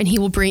counselor, and he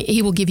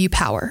will give you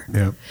power.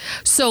 Yeah.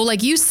 So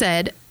like you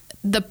said,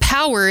 the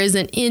power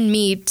isn't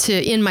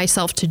in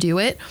myself to do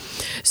it.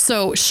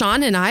 So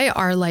Sean and I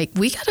are like,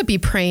 we got to be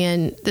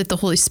praying that the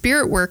Holy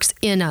Spirit works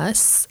in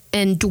us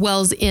and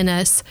dwells in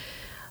us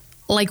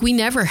like we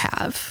never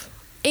have.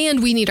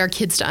 And we need our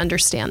kids to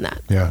understand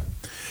that. Yeah.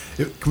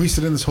 Can we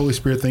sit in this Holy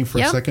Spirit thing for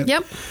a second?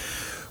 Yep.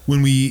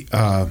 When we,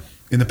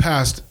 in the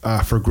past,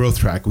 for Growth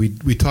Track,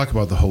 we talk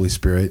about the Holy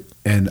Spirit,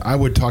 and I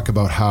would talk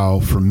about how,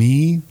 for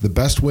me, the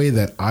best way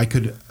that I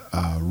could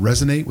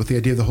resonate with the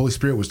idea of the Holy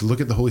Spirit was to look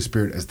at the Holy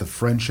Spirit as the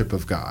friendship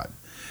of God.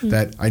 Mm-hmm.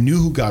 That I knew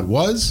who God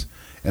was,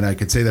 and I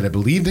could say that I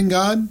believed in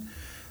God.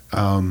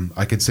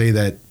 I could say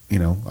that, I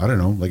don't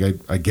know, like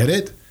I get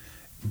it,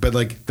 but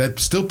like that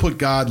still put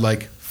God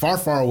like far,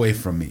 far away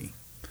from me.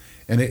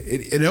 And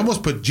it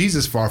almost put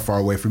Jesus far, far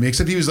away from me,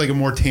 except he was like a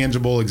more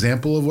tangible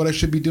example of what I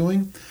should be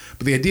doing.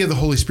 But the idea of the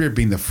Holy Spirit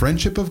being the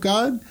friendship of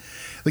God,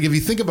 like if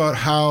you think about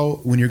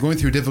how when you're going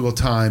through a difficult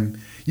time,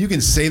 you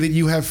can say that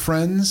you have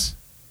friends,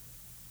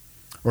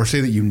 or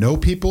say that you know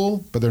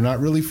people, but they're not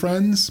really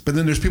friends. But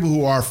then there's people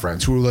who are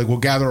friends, who are like will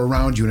gather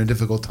around you in a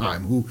difficult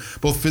time, who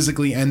both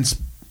physically and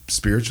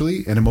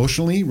spiritually and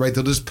emotionally, right?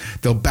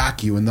 They'll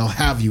back you and they'll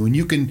have you, and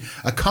you can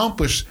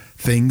accomplish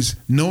things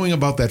knowing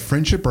about that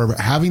friendship or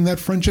having that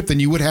friendship than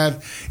you would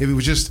have if it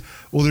was just,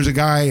 well, there's a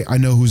guy I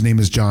know whose name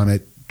is John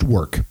at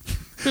work.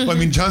 Well, I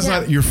mean, John's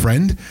not your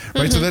friend,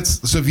 right?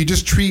 So if you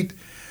just treat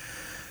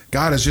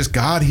God is just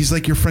God. He's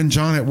like your friend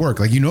John at work.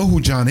 Like, you know who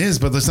John is,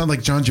 but it's not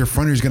like John's your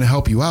friend who's going to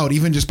help you out,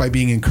 even just by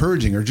being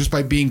encouraging or just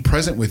by being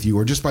present with you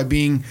or just by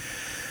being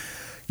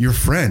your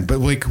friend. But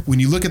like when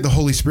you look at the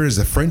Holy Spirit as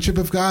the friendship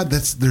of God,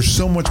 there's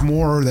so much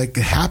more that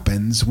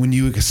happens when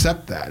you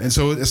accept that. And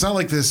so it's not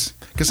like this,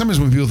 because sometimes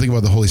when people think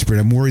about the Holy Spirit,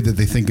 I'm worried that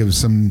they think of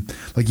some,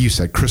 like you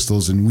said,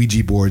 crystals and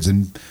Ouija boards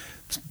and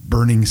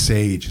burning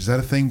sage. Is that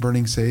a thing,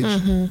 burning sage?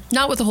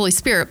 Not with the Holy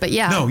Spirit, but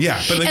yeah. No,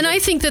 yeah. But like, and I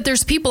think that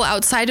there's people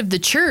outside of the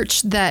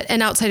church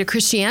and outside of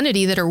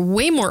Christianity that are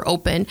way more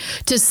open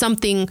to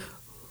something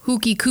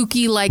hooky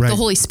kooky like the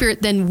Holy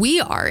Spirit than we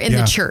are in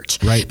the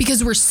church. Right.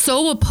 Because we're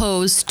so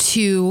opposed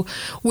to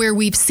where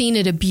we've seen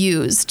it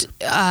abused.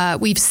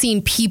 We've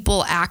seen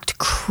people act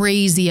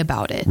crazy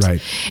about it.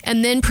 Right.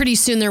 And then pretty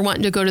soon they're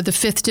wanting to go to the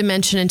fifth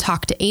dimension and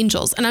talk to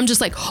angels. And I'm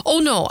just like, oh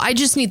no, I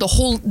just need the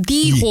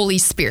Holy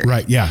Spirit.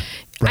 Right. Yeah.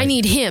 Right. I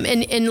need him.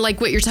 And like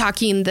what you're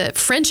talking, the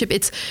friendship,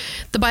 it's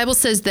the Bible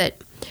says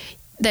that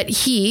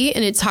he,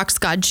 and it talks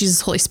God, Jesus,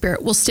 Holy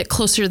Spirit, will stick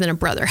closer than a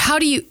brother.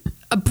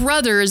 A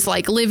brother is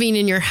like living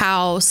in your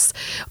house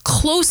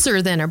closer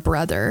than a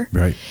brother.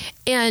 Right.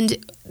 And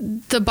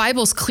the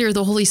Bible's clear.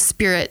 The Holy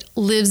Spirit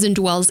lives and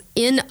dwells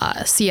in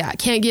us. Yeah.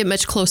 Can't get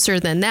much closer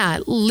than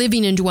that.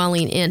 Living and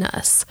dwelling in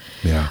us.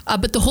 Yeah.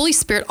 But the Holy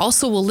Spirit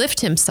also will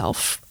lift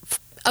himself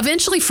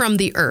eventually from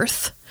the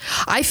earth.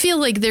 I feel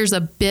like there's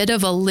a bit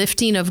of a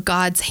lifting of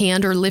God's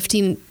hand or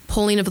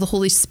pulling of the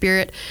Holy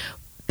Spirit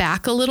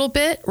back a little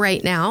bit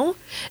right now.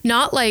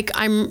 Not like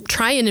I'm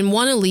trying and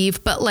want to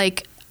leave, but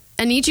like,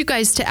 I need you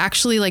guys to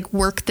actually like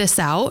work this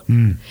out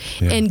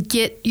and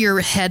get your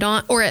head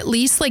on, or at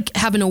least like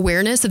have an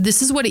awareness of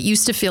this is what it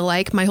used to feel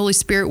like. My Holy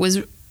Spirit was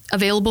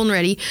available and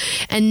ready.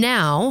 And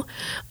now,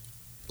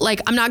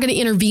 like, I'm not going to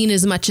intervene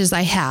as much as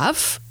I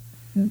have,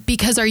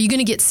 because are you going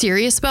to get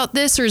serious about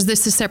this, or is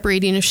this a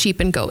separating of sheep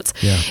and goats?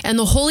 Yeah. And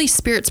the Holy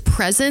Spirit's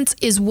presence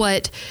is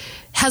what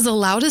has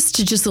allowed us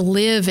to just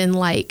live in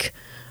like,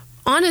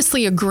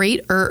 honestly, a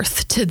great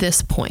earth to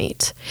this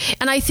point.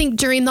 And I think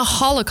during the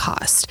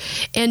Holocaust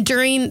and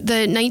during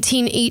the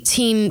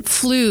 1918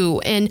 flu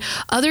and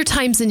other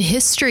times in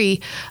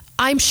history,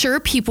 I'm sure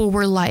people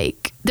were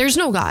like, there's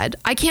no God.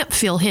 I can't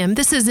feel him.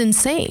 This is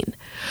insane.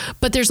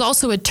 But there's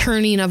also a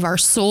turning of our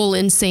soul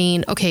in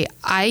saying, okay,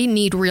 I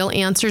need real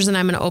answers and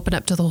I'm going to open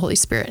up to the Holy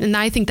Spirit. And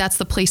I think that's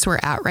the place we're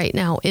at right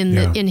now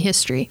in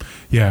history.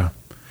 Yeah.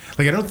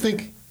 Like, I don't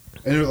think,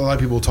 and a lot of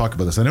people talk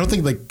about this. I don't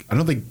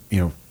think,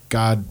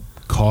 God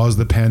caused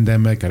the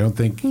pandemic. I don't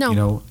think, I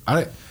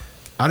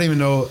don't even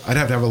know. I'd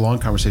have to have a long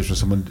conversation with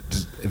someone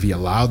if he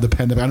allowed the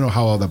pandemic. I don't know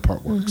how all that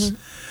part works.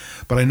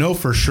 But I know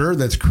for sure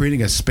that's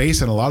creating a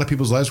space in a lot of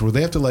people's lives where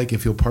they have to, like,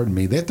 if you'll pardon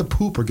me, they have to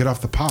poop or get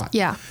off the pot.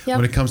 Yeah. Yep.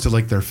 When it comes to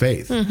like their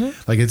faith.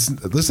 Like,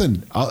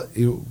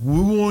 we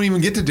won't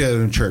even get to do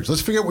it in church.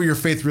 Let's figure out where your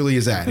faith really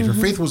is at. If your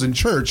faith was in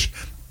church,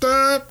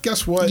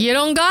 guess what? You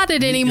don't got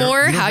it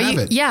anymore. You don't have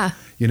it. Yeah.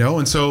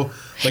 And so,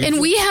 like, and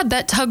we had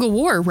that tug of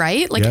war,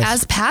 right? Like, yes.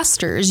 as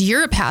pastors,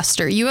 you're a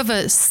pastor, you have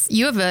a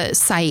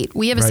site,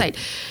 we have a site.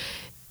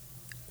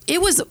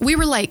 We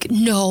were like,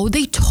 no,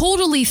 they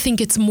totally think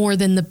it's more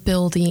than the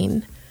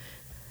building.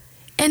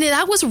 And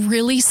that was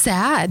really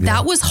sad. Yeah.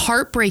 That was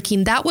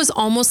heartbreaking. That was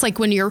almost like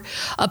when you're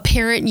a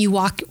parent and you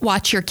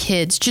watch your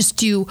kids just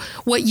do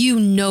what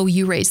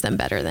you raised them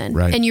better than.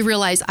 Right. And you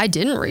realize, I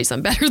didn't raise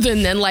them better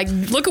than then. Like,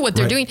 look at what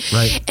they're doing.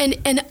 Right.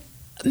 And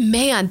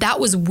man, that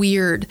was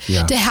weird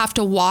to have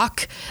to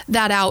walk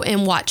that out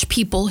and watch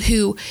people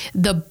who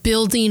the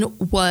building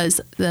was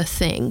the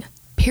thing.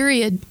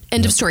 Period.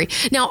 End of story.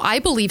 Now, I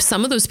believe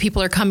some of those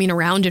people are coming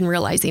around and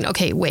realizing,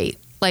 okay, wait,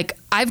 like,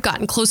 I've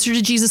gotten closer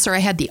to Jesus, or I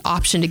had the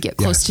option to get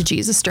close to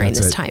Jesus during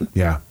this time.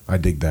 Yeah, I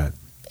dig that.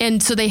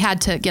 And so they had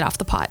to get off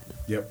the pot.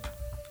 Yep.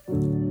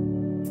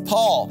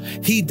 Paul,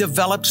 he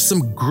developed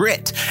some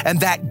grit, and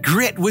that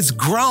grit was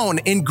grown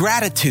in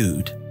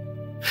gratitude.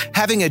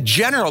 Having a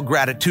general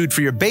gratitude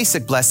for your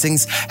basic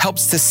blessings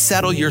helps to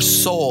settle your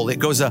soul. It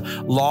goes a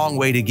long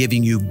way to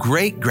giving you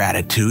great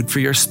gratitude for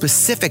your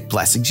specific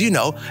blessings.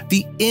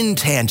 The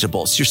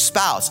intangibles, your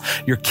spouse,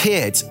 your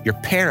kids, your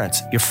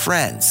parents, your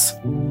friends,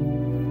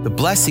 the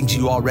blessings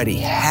you already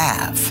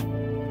have.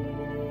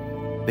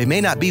 They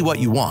may not be what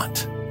you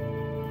want.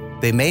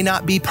 They may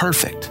not be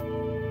perfect,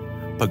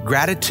 but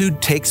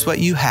gratitude takes what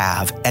you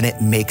have and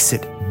it makes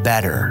it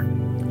better.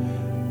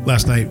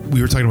 Last night,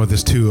 we were talking about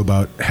this too,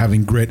 about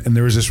having grit. And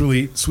there was this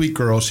really sweet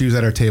girl. She was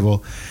at our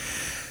table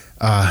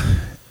at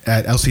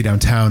LC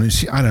downtown. And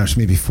she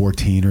may be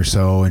 14 or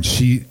so. And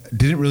she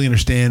didn't really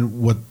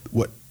understand what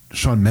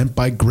Sean meant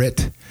by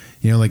grit.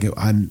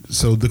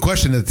 So the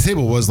question at the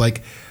table was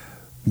like,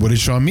 what does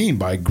Sean mean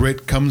by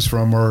grit comes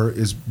from or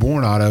is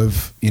born out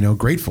of,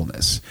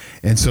 gratefulness?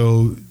 And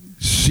so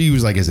she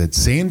was like, is it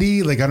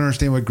sandy? Like, I don't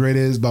understand what grit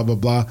is, blah, blah,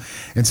 blah.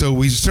 And so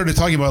we started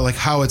talking about like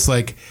how it's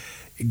like,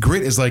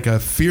 grit is like a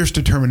fierce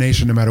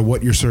determination no matter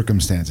what your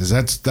circumstances.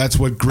 That's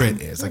what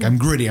grit is. Like, I'm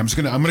gritty. I'm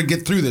gonna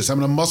get through this. I'm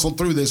gonna muscle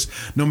through this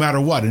no matter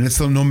what. And it's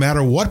the no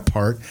matter what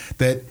part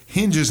that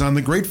hinges on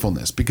the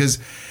gratefulness, because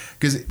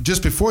because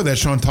just before that,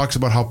 Sean talks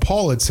about how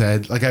Paul had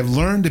said, like, I've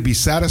learned to be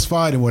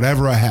satisfied in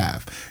whatever I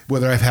have,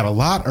 whether I've had a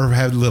lot or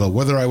had little,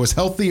 whether I was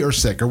healthy or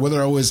sick, or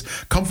whether I was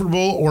comfortable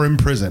or in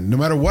prison. No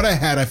matter what I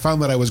had, I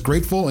found that I was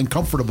grateful and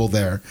comfortable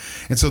there.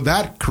 And so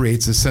that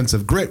creates a sense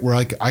of grit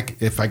where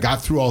if I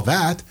got through all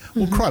that,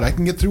 well, crud, I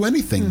can get through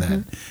anything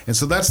then. And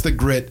so that's the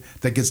grit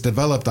that gets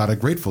developed out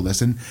of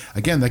gratefulness. And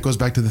again, that goes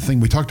back to the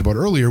thing we talked about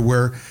earlier,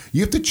 where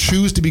you have to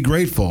choose to be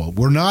grateful.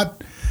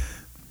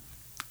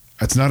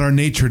 It's not our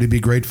nature to be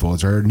grateful.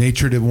 It's our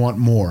nature to want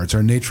more. It's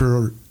our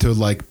nature to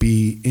like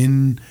be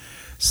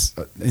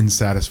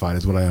insatisfied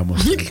is what I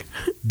almost said.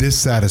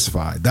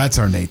 Dissatisfied. That's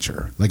our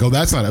nature. Like, oh,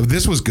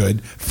 this was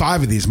good.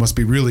 5 of these must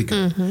be really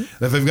good.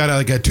 If I've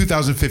got a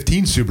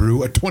 2015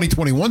 Subaru, a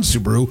 2021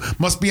 Subaru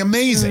must be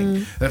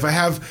amazing. If I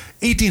have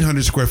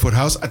 1,800 square foot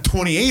house, a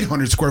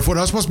 2,800 square foot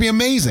house must be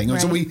amazing. Right.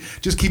 And so we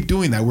just keep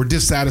doing that. We're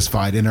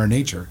dissatisfied in our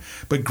nature.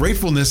 But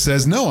gratefulness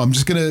says, no, I'm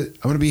going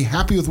to be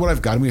happy with what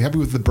I've got. I'm going to be happy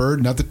with the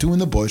bird, not the two in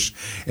the bush.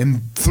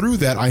 And through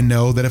that, I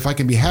know that if I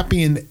can be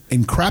happy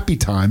in crappy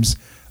times,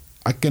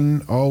 I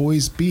can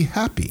always be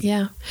happy.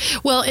 Yeah.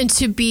 Well, and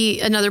to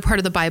be another part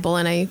of the Bible,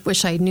 and I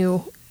wish I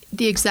knew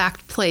the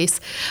exact place,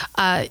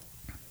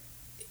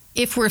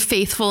 if we're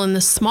faithful in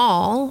the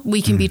small,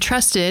 we can be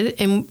trusted,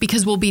 and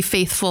because we'll be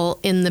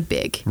faithful in the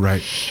big.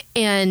 Right.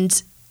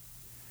 And,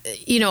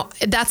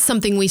 that's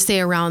something we say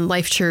around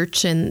Life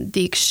Church and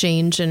the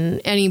Exchange, and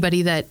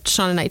anybody that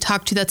Sean and I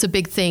talk to, that's a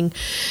big thing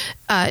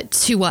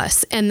to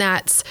us. And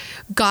that's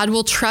God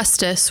will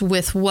trust us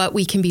with what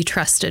we can be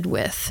trusted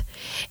with.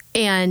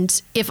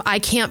 And if I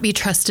can't be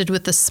trusted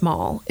with the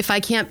small, if I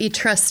can't be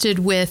trusted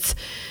with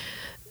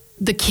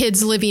the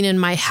kids living in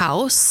my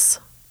house,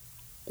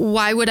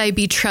 why would I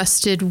be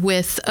trusted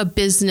with a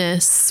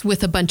business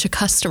with a bunch of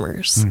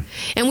customers?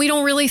 And we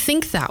don't really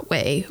think that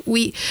way.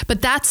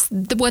 But that's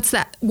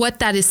what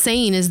that is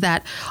saying is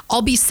that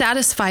I'll be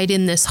satisfied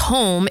in this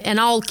home and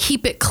I'll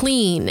keep it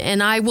clean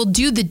and I will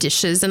do the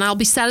dishes and I'll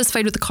be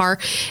satisfied with the car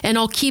and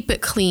I'll keep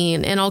it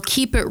clean and I'll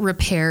keep it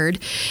repaired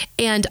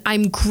and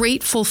I'm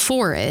grateful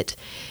for it.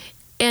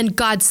 And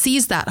God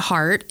sees that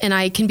heart, and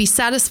I can be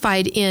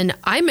satisfied in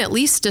I'm at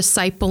least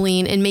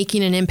discipling and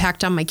making an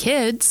impact on my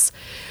kids.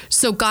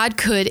 So God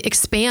could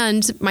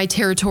expand my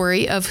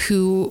territory of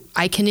who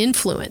I can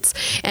influence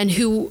and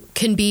who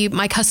can be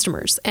my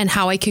customers and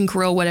how I can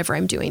grow whatever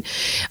I'm doing.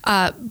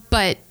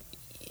 But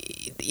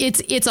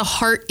it's a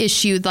heart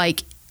issue.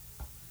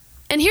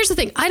 And here's the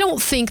thing. I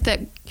don't think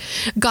that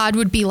God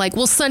would be like,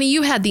 well, Sonny,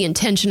 you had the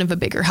intention of a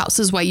bigger house.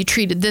 This is why you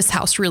treated this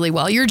house really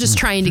well. You're just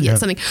trying to get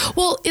something.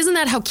 Well, isn't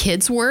that how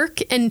kids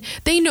work? And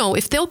they know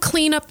if they'll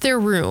clean up their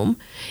room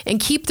and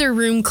keep their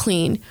room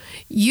clean,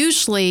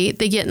 usually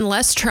they get in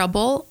less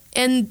trouble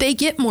and they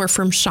get more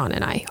from Sean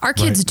and I. Our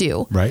kids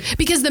do. Right.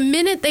 Because the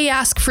minute they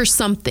ask for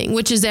something,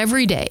 which is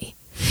every day,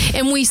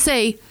 and we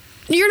say,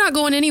 you're not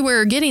going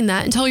anywhere or getting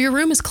that until your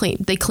room is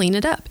clean. They clean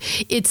it up.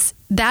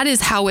 That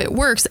is how it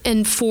works.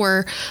 And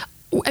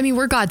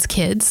we're God's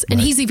kids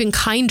and he's even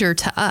kinder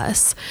to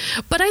us.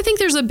 But I think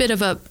there's a bit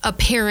of a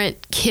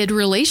parent-kid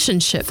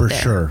relationship for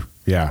there. sure.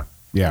 Yeah.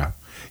 Yeah.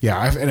 Yeah,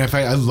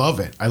 I love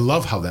it. I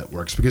love how that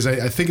works because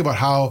I think about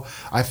how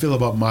I feel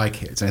about my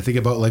kids. And I think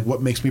about like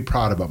what makes me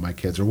proud about my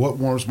kids or what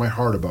warms my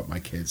heart about my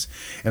kids.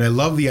 And I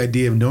love the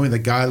idea of knowing that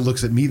God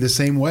looks at me the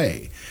same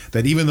way.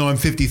 That even though I'm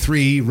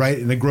 53, right,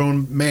 and a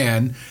grown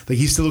man, that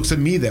he still looks at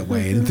me that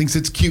way and thinks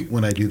it's cute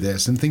when I do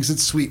this and thinks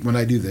it's sweet when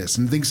I do this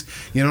and thinks,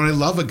 and I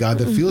love a God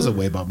that feels a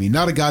way about me.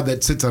 Not a God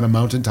that sits on a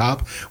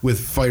mountaintop with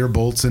fire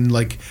bolts and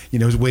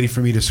is waiting for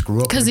me to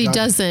screw up. Because he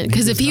doesn't.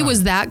 Because if he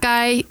was that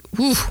guy,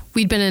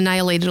 we'd been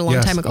annihilated a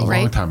long time ago, right?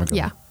 A long time ago.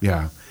 Yeah.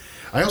 Yeah.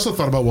 I also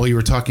thought about while you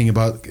were talking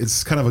about,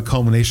 it's kind of a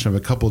culmination of a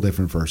couple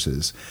different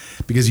verses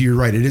because you're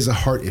right. It is a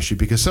heart issue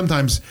because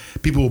sometimes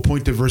people will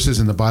point to verses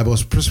in the Bible,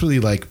 especially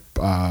like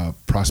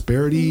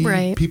prosperity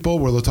people,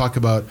 where they'll talk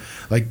about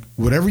like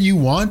whatever you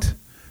want,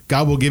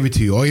 God will give it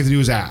to you. All you have to do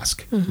is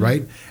ask,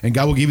 right? And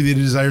God will give you the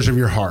desires of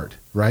your heart,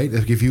 right?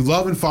 If you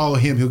love and follow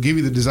him, he'll give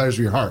you the desires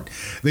of your heart.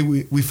 Then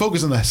we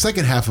focus on the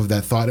second half of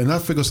that thought and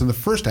not focus on the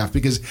first half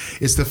because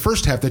it's the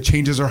first half that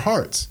changes our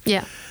hearts.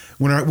 Yeah.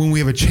 When we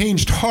have a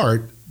changed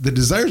heart, the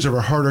desires of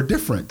our heart are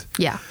different.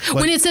 Yeah.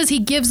 When it says he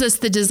gives us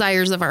the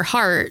desires of our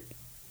heart,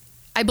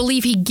 I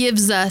believe he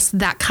gives us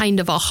that kind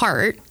of a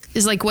heart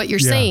is like what you're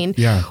saying,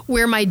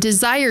 where my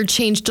desire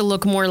changed to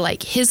look more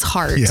like his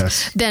heart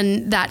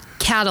than that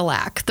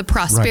Cadillac, the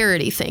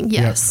prosperity thing.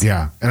 Yes.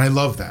 Yeah. And I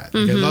love that.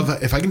 Like, I love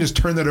that. If I can just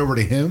turn that over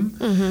to him,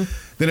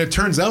 then it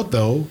turns out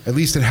though, at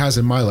least it has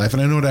in my life,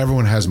 and I know that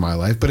everyone has in my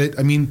life, but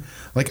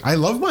I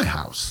love my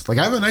house. Like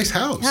I have a nice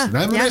house and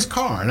I have a nice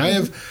car and I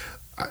have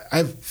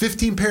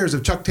 15 pairs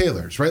of Chuck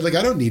Taylors, right? Like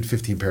I don't need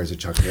 15 pairs of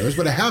Chuck Taylors,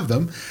 but I have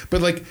them.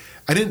 But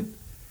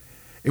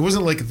it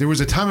wasn't like there was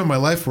a time in my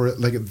life where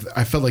like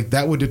I felt like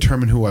that would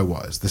determine who I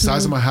was. The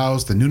size of my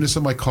house, the newness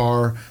of my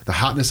car, the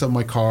hotness of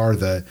my car,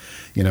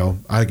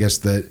 I guess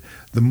the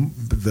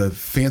the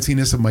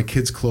fanciness of my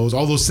kids' clothes,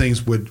 all those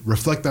things would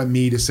reflect on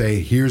me to say,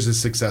 here's a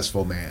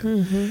successful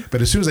man.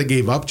 But as soon as I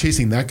gave up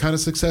chasing that kind of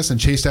success and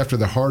chased after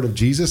the heart of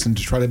Jesus and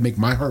to try to make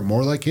my heart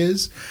more like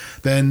his,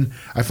 then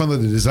I found that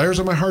the desires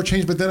of my heart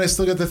changed, but then I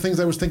still got the things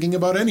I was thinking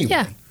about anyway.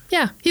 Yeah.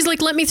 Yeah. He's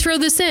like, let me throw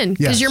this in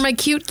because you're my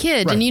cute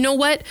kid. Right. And you know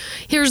what?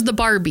 Here's the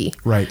Barbie.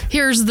 Right.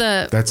 Here's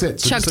the That's it.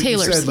 So Chuck just like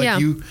Taylor's. you said, like yeah.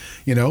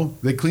 you know,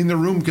 they clean the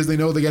room because they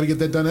know they got to get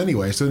that done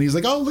anyway. So then he's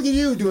like, oh, look at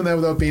you doing that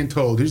without being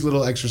told. Here's a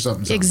little extra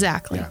something.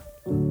 Exactly. Yeah.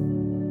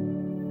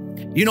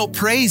 You know,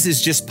 praise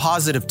is just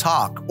positive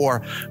talk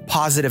or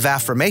positive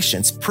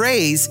affirmations.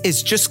 Praise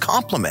is just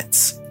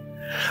compliments.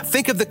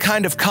 Think of the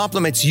kind of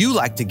compliments you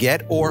like to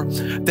get or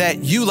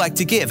that you like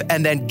to give,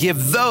 and then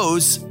give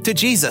those to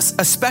Jesus,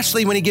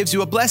 especially when he gives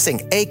you a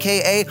blessing,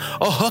 AKA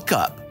a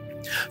hookup.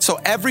 So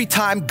every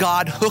time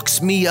God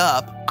hooks me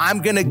up,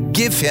 I'm going to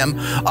give him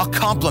a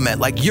compliment.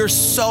 Like, you're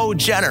so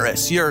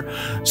generous. You're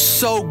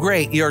so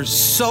great. You're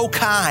so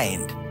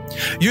kind.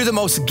 You're the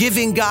most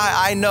giving guy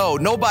I know.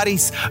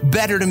 Nobody's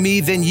better to me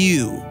than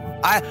you.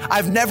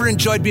 I've never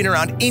enjoyed being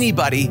around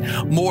anybody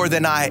more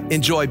than I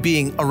enjoy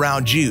being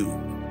around you.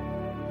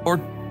 Or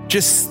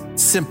just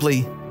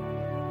simply,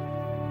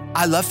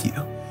 I love you.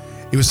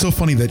 It was so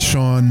funny that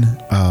Sean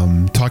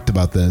talked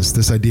about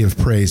this idea of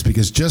praise,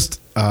 because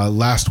just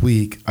last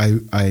week, I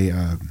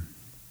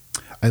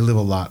live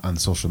a lot on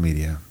social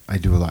media. I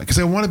do a lot because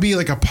I want to be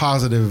like a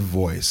positive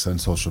voice on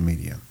social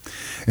media.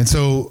 And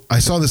so I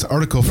saw this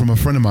article from a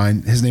friend of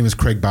mine. His name is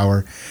Craig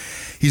Bauer.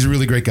 He's a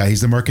really great guy.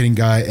 He's the marketing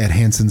guy at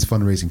Hanson's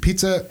Fundraising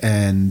Pizza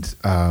and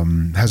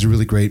has a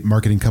really great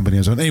marketing company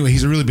of his own. Anyway,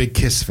 he's a really big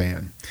Kiss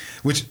fan,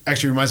 which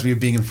actually reminds me of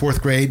being in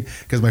fourth grade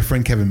because my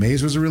friend Kevin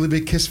Mays was a really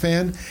big Kiss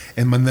fan.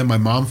 And then my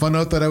mom found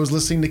out that I was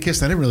listening to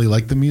Kiss. I didn't really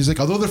like the music,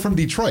 although they're from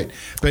Detroit.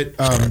 But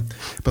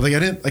like I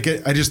didn't like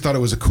it. I just thought it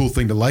was a cool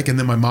thing to like. And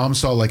then my mom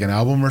saw like an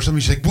album or something.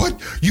 She's like, "What?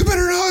 You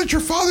better not let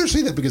your father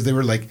say that," because they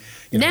were like,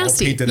 you know, all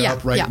Nasty. painted Yeah,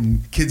 up, right? yeah.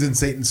 And Kids in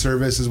Satan's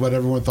Service is what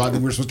everyone thought.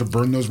 And we were supposed to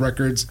burn those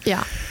records.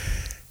 Yeah.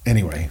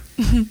 Anyway,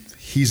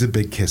 he's a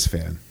big Kiss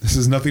fan. This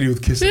has nothing to do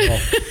with Kiss at all.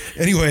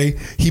 Anyway,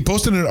 he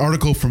posted an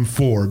article from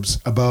Forbes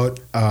about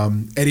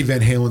Eddie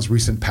Van Halen's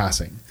recent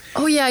passing.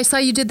 Oh, yeah. I saw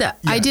you did that.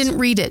 I Yes. didn't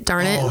read it.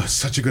 Darn it. Oh,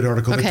 such a good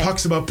article. Okay. That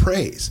talks about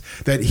praise.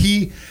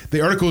 The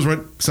article was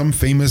written some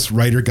famous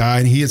writer guy,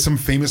 and he had some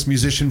famous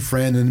musician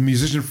friend, and the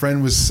musician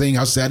friend was saying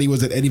how sad he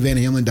was that Eddie Van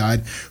Halen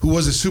died, who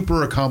was a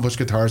super accomplished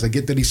guitarist. I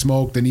get that he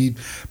smoked and he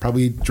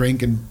probably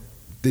drank and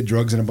did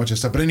drugs and a bunch of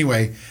stuff. But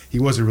anyway, he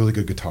was a really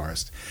good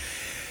guitarist.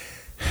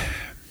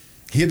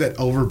 He had that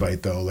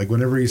overbite though. Like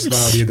whenever he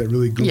smiled, he had that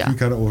really goofy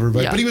kind of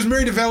overbite. Yeah. But he was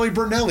married to Valerie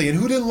Bertinelli, and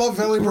who didn't love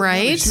Valerie Bertinelli?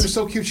 Right. She was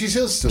so cute. She's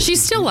still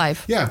She's still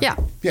alive. Yeah. Yeah.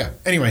 Yeah.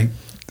 Anyway,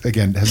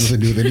 again, has nothing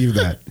to do with any of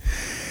that.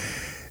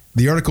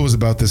 The article was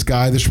about this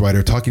guy, this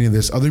writer, talking to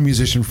this other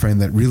musician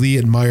friend that really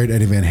admired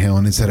Eddie Van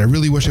Halen and said, I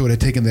really wish I would have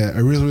taken I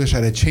really wish I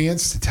had a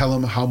chance to tell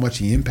him how much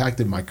he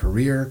impacted my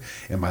career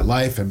and my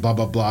life and blah,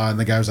 blah, blah. And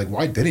the guy was like,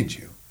 why didn't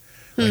you?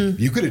 Like,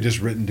 you could have just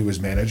written to his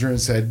manager and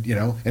said, you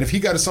know, and if he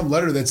got some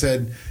letter that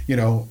said, you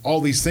know, all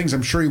these things,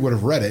 I'm sure he would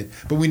have read it.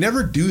 But we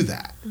never do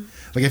that.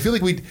 Like, I feel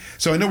like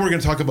so I know we're going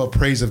to talk about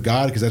praise of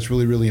God because that's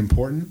really, really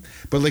important.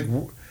 But like,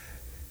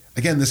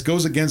 again, this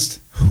goes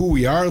against who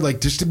we are, like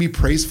just to be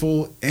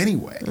praiseful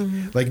anyway.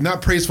 Like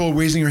not praiseful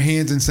raising your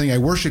hands and saying, I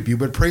worship you,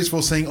 but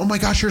praiseful saying, oh my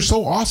gosh, you're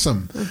so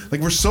awesome.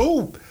 Like we're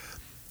so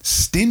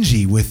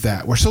stingy with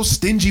that. We're so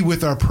stingy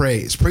with our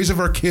praise of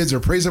our kids or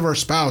praise of our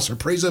spouse or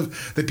praise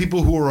of the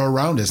people who are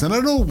around us. And I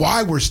don't know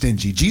why we're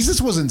stingy. Jesus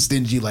wasn't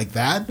stingy like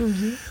that.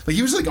 Like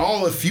he was like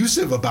all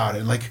effusive about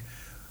it. Like,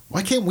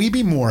 why can't we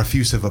be more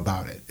effusive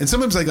about it? And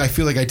sometimes like I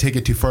feel like I take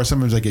it too far.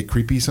 Sometimes I get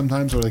creepy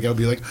sometimes, or like I'll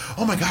be like,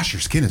 oh my gosh, your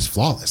skin is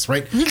flawless,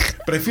 right?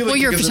 But I feel like Well,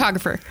 you're a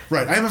photographer.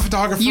 Right. I am a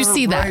photographer. You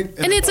see that. Right?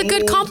 And it's a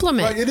good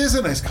compliment. Right, it is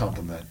a nice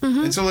compliment.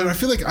 And so like, I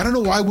feel like, I don't know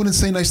why I wouldn't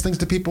say nice things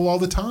to people all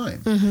the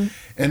time.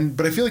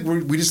 But I feel like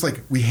we just like,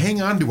 we hang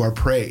on to our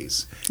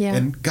praise. Yeah.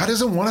 And God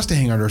doesn't want us to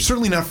hang on to it.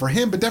 Certainly not for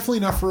him, but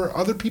definitely not for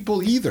other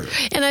people either.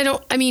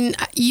 And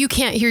you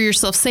can't hear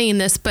yourself saying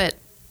this, but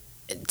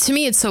to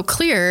me, it's so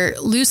clear.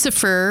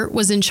 Lucifer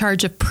was in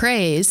charge of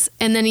praise.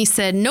 And then he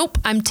said, nope,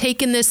 I'm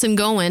taking this and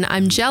going.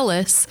 I'm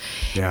jealous.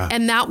 Yeah.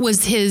 And that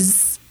was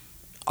his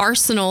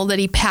arsenal that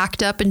he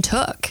packed up and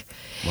took.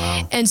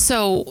 Wow. And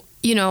so,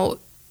 you know,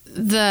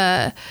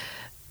 the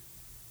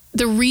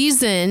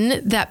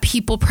reason that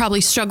people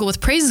probably struggle with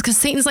praise is because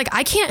Satan's like,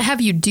 I can't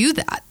have you do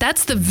that.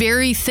 That's the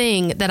very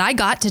thing that I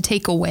got to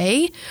take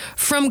away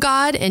from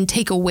God and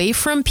take away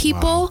from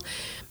people. Wow.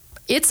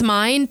 It's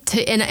mine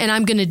and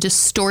I'm going to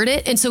distort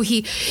it. And so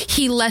he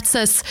lets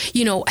us,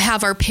 you know,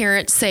 have our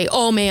parents say,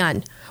 oh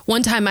man,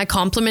 one time I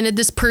complimented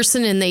this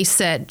person and they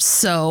said,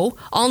 so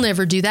I'll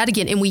never do that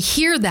again. And we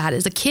hear that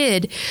as a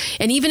kid.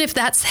 And even if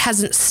that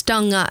hasn't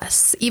stung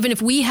us, even if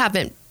we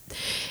haven't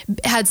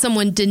had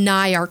someone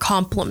deny our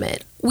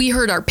compliment, we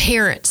heard our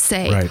parents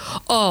say, right.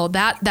 oh,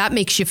 that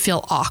makes you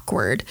feel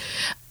awkward.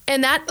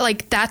 And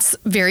that's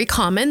very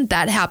common.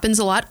 That happens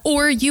a lot.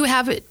 Or you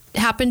have it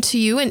happen to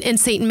you, and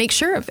Satan makes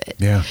sure of it.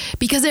 Yeah.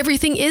 Because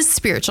everything is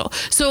spiritual.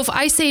 So if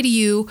I say to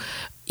you,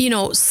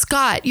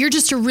 Scott, you're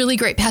just a really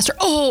great pastor.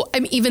 Oh,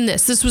 even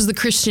this was the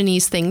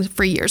Christianese thing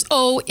for years.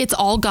 Oh, it's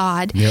all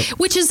God,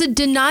 which is a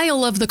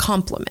denial of the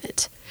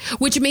compliment,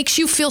 which makes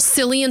you feel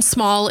silly and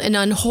small and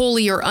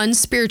unholy or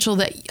unspiritual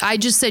that I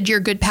just said you're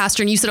a good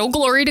pastor and you said, oh,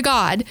 glory to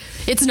God.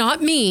 It's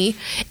not me.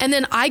 And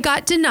then I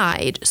got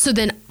denied. So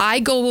then I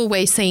go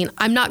away saying,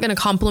 I'm not going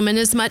to compliment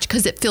as much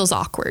because it feels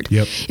awkward.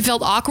 Yep. It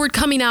felt awkward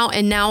coming out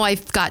and now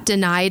I've got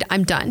denied.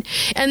 I'm done.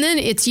 And then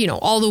it's,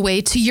 all the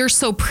way to you're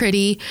so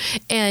pretty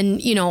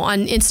and,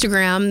 on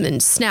Instagram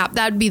and Snap,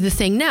 that'd be the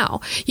thing now,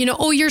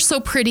 oh, you're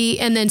so pretty.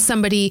 And then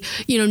somebody,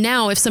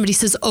 now if somebody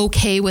says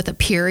okay with a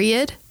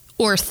period,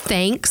 or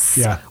thanks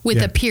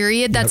with a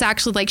period, that's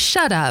actually like,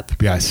 shut up.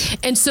 Yes.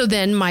 And so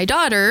then my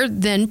daughter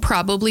then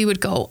probably would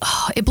go,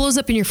 oh, it blows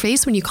up in your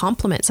face when you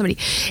compliment somebody.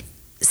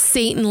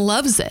 Satan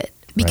loves it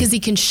because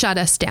he can shut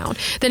us down.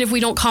 Then if we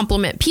don't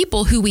compliment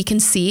people who we can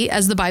see,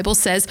 as the Bible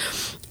says,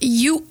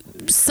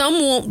 some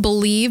won't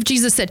believe.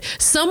 Jesus said,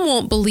 some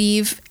won't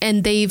believe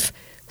and they've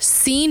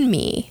seen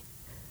me.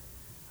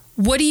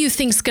 What do you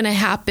think's going to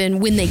happen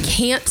when they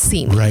can't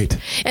see me? Right.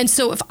 And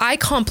so if I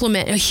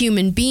compliment a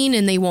human being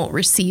and they won't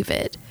receive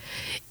it,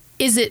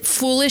 is it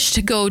foolish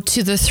to go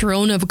to the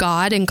throne of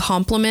God and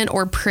compliment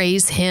or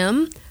praise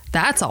him?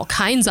 That's all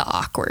kinds of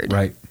awkward.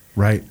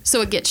 Right.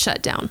 So it gets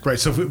shut down. Right.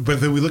 So, but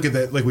then we look at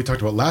that, like we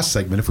talked about last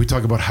segment, if we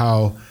talk about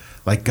how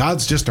like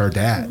God's just our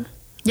dad.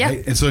 Yeah.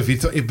 Right? And so if you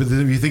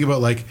think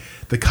about like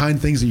the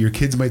kind things that your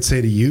kids might say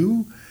to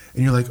you,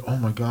 and you're like, oh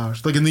my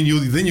gosh. Like, and then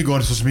you go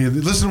on social media,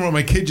 listen to what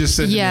my kid just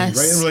said to me, right?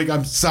 And we're like,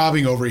 I'm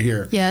sobbing over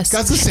here. Yes.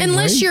 God's the same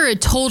Unless way. You're a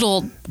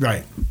total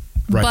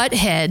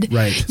butthead.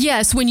 Right.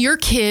 Yes. When your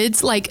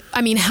kids,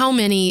 how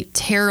many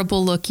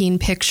terrible looking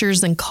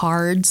pictures and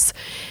cards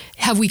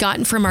have we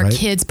gotten from our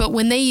kids? But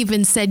when they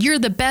even said, you're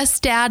the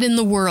best dad in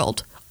the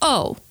world.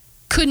 Oh,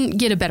 couldn't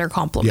get a better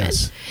compliment.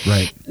 Yes.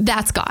 Right.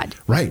 That's God.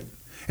 Right.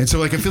 And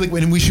so I feel like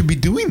we should be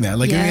doing that.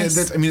 Like,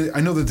 yes.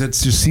 I know that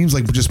just seems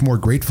like just more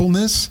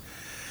gratefulness.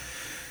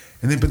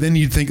 But then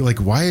you'd think, like,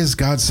 why is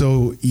God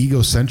so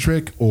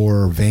egocentric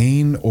or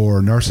vain or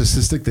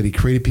narcissistic that he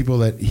created people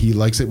that he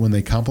likes it when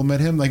they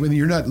compliment him? Like, when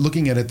you're not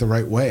looking at it the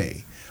right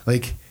way.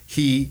 Like,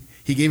 he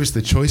gave us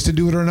the choice to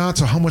do it or not.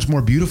 So how much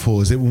more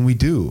beautiful is it when we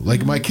do?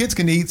 Like, my kids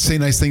can say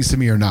nice things to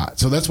me or not.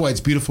 So that's why it's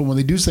beautiful when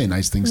they do say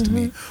nice things to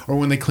me, or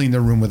when they clean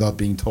their room without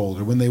being told,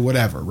 or when they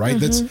whatever, right?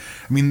 That's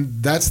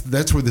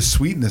where the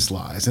sweetness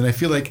lies. And I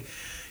feel like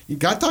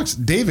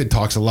David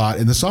talks a lot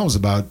in the Psalms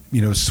about,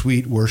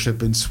 sweet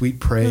worship and sweet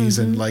praise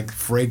and like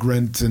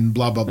fragrant and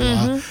blah, blah,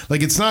 blah.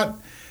 Like it's not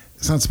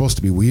supposed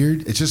to be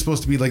weird. It's just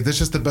supposed to be like, that's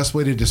just the best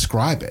way to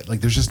describe it.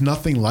 Like there's just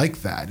nothing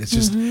like that. It's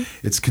just,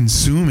 it's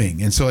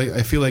consuming. And so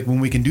I feel like when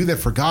we can do that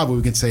for God,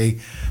 we can say,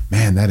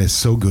 man, that is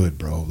so good,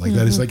 bro. Like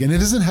that is like, and it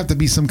doesn't have to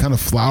be some kind of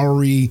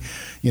flowery,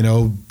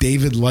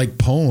 David-like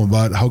poem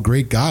about how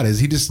great God is.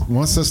 He just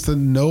wants us to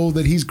know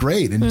that he's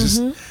great and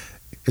just,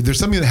 there's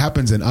something that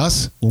happens in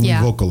us when we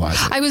vocalize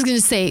it. I was going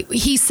to say,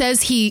 he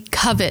says he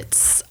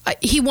covets,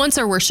 he wants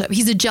our worship.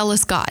 He's a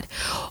jealous God.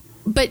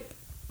 But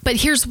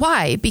here's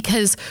why,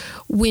 because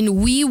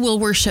when we will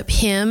worship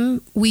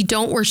him, we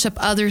don't worship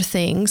other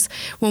things.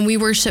 When we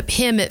worship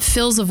him, it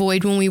fills a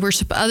void. When we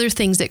worship other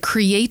things, it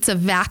creates a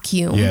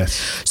vacuum. Yes.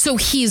 So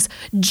he's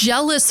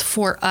jealous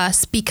for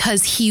us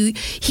because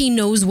he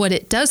knows what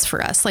it does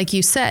for us, like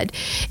you said.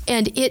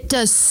 And it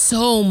does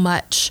so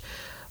much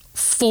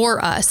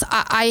for us.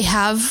 I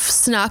have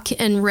snuck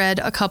and read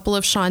a couple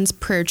of Sean's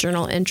prayer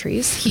journal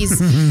entries.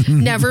 He's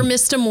never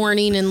missed a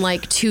morning in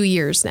like 2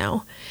 years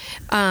now.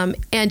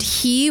 And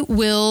he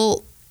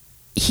will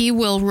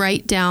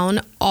write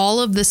down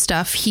all of the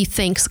stuff he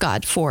thanks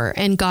God for,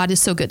 and God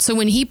is so good. So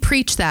when he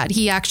preached that,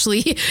 he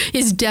actually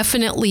is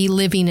definitely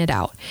living it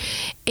out.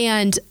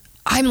 And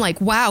I'm like,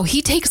 wow,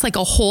 he takes like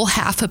a whole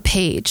half a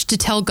page to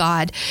tell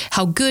God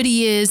how good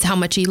he is, how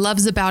much he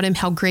loves about him,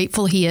 how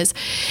grateful he is.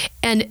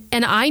 And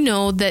I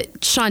know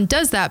that Sean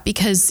does that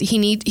because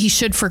he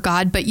should for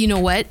God, but you know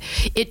what?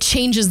 It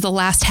changes the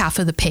last half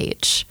of the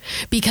page,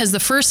 because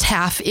the first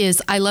half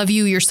is, I love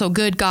you, you're so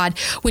good, God.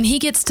 When he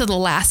gets to the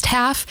last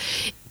half,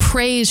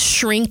 praise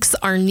shrinks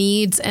our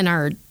needs and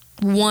our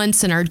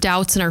wants and our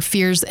doubts and our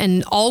fears,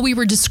 and all we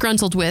were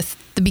disgruntled with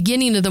the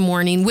beginning of the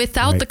morning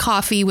without the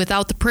coffee,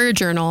 without the prayer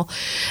journal,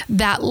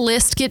 that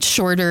list gets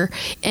shorter,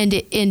 and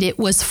it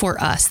was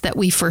for us that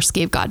we first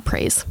gave God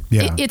praise.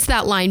 Yeah. It's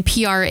that line,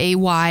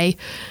 PRAY,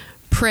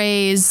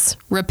 praise,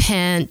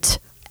 repent,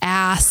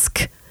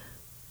 ask.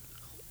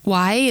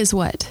 Why is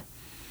what?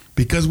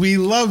 Because we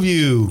love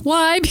you.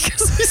 Why?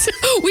 Because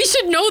we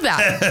should know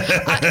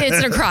that.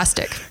 It's an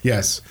acrostic.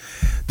 Yes.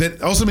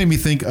 That also made me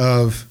think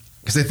of,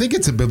 because I think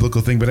it's a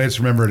biblical thing, but I just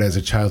remember it as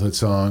a childhood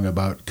song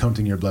about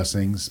counting your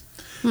blessings.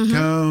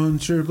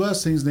 Count your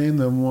blessings, name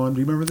them one. Do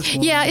you remember this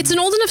one? Yeah, it's an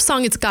old enough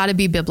song. It's got to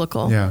be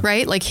biblical,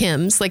 right? Like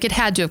hymns. Like it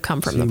had to have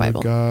come from the Bible.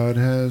 What God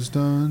has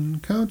done.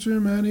 Count your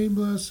many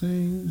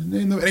blessings.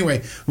 Name them.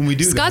 Anyway, when we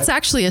do Scott's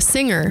actually a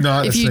singer.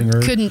 Not if a you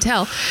singer. couldn't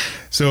tell.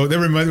 So that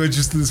reminded me,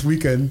 just this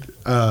weekend,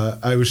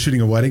 I was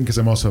shooting a wedding because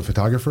I'm also a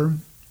photographer.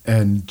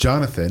 And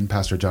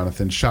Pastor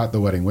Jonathan, shot the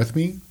wedding with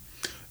me.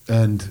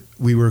 And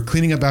we were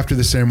cleaning up after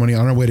the ceremony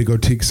on our way to go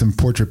take some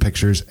portrait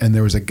pictures. And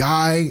there was a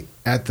guy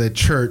at the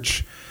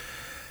church.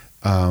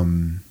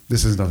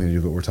 This has nothing to do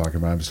with what we're talking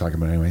about. I'm just talking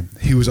about it anyway.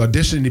 He was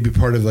auditioning to be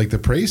part of like the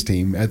praise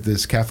team at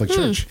this Catholic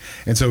church.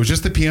 And so it was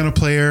just the piano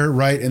player,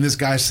 right? And this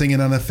guy singing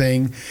on a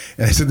thing.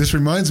 And I said, this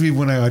reminds me of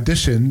when I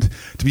auditioned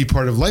to be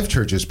part of Life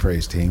Church's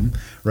praise team,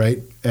 right?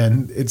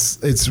 And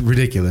it's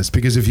ridiculous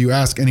because if you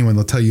ask anyone,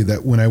 they'll tell you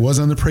that when I was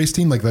on the praise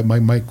team, like that my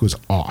mic was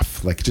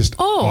off, like just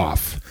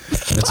off.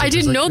 I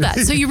didn't know that.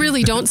 So you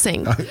really don't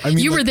sing. I mean,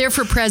 you were there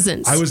for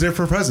presence. I was there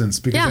for presence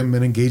because I'm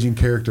an engaging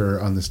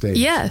character on the stage.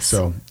 Yes.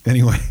 So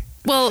anyway.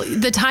 Well,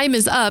 the time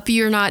is up.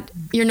 You're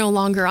no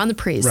longer on the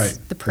praise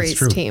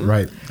team.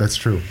 Right. That's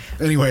true.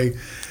 Anyway,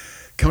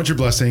 count your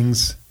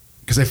blessings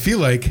because I feel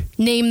like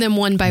name them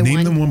one by one.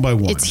 Name them one by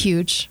one. It's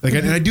huge. Like,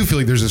 and I do feel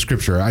like there's a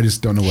scripture. I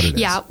just don't know what it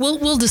is. Yeah,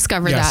 we'll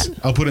discover that.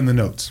 I'll put in the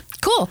notes.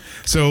 Cool.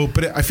 So,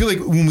 but I feel like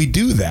when we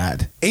do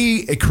that,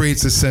 it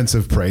creates a sense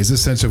of praise, a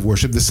sense of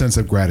worship, the sense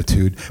of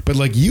gratitude. But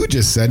like you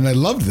just said, and I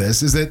love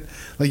this, is that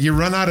like you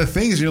run out of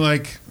things. You're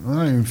like, I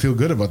don't even feel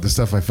good about the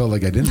stuff I felt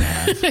like I didn't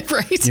have.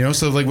 Right. You know,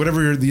 so like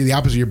whatever the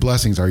opposite of your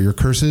blessings are, your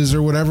curses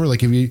or whatever.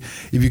 Like if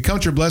you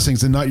count your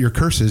blessings and not your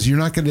curses, you're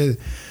not going to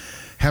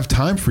have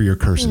time for your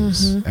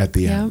curses at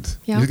the end.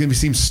 You're going to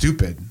seem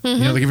stupid. You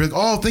know, like if you're like,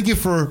 oh, thank you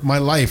for my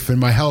life and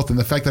my health and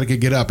the fact that I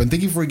could get up, and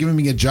thank you for giving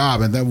me a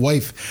job and that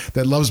wife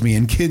that loves me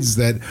and kids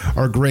that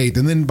are great.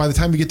 And then by the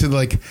time we get to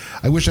like,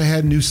 I wish I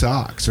had new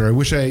socks, or I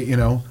wish I don't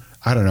know.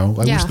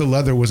 I wish the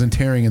leather wasn't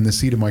tearing in the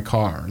seat of my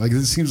car. Like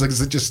it seems like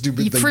such a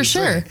stupid thing to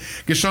say.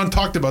 Because Sean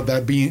talked about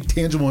that being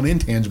tangible and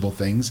intangible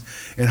things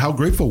and how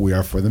grateful we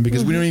are for them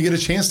because we don't even get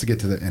a chance to get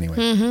to that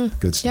anyway.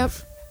 Good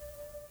stuff.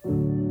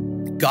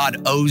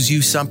 God owes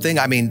you something.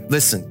 I mean,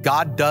 listen,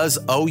 God does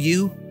owe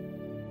you.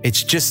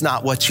 It's just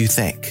not what you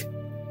think.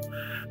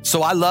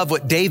 So I love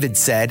what David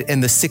said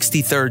in the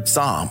 63rd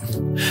Psalm.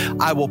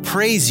 I will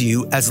praise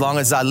you as long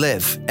as I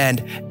live, and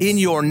in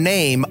your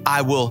name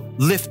I will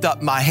lift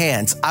up my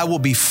hands. I will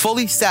be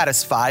fully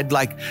satisfied,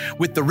 like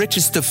with the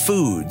richest of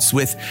foods.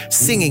 With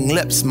singing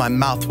lips, my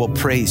mouth will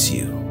praise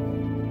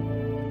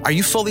you. Are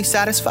you fully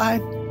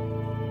satisfied?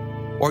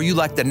 Or are you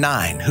like the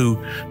 9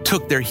 who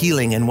took their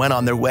healing and went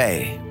on their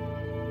way?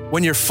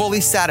 When you're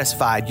fully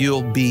satisfied,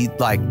 you'll be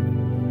like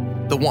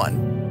the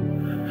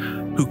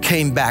 1 who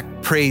came back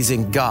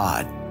praising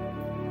God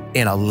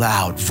in a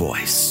loud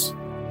voice.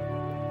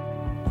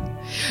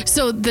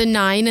 So the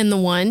 9 and the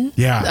 1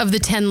 of the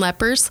 10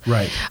 lepers.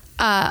 Right.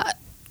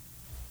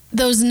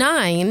 Those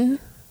 9,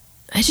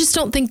 I just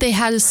don't think they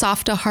had as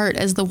soft a heart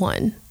as the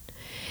 1.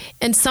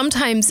 And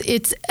sometimes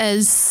it's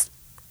as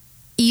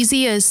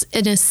easy as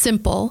and as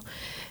simple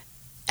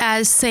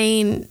as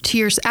saying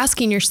to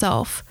asking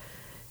yourself,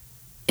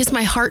 is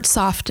my heart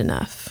soft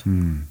enough?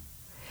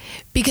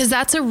 Because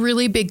that's a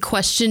really big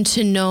question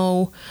to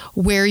know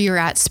where you're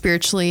at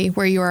spiritually,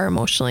 where you are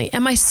emotionally.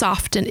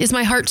 Is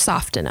my heart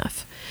soft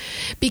enough?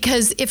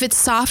 Because if it's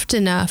soft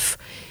enough,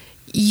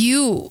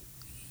 you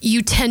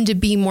tend to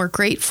be more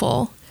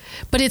grateful,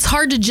 but it's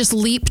hard to just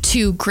leap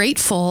to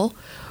grateful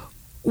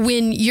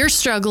when you're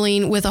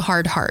struggling with a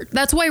hard heart.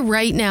 That's why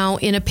right now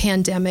in a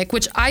pandemic,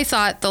 which I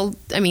thought the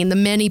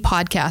many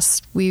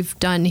podcasts we've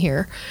done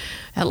here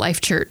at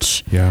Life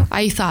Church,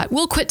 I thought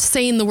we'll quit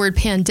saying the word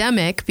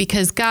pandemic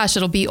because gosh,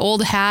 it'll be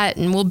old hat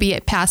and we'll be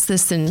past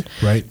this in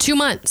 2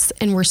 months,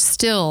 and we're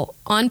still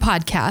on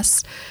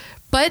podcasts.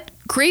 But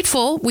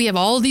grateful, we have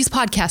all of these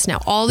podcasts now,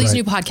 all these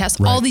new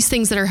podcasts, all these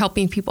things that are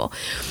helping people.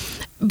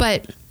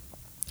 But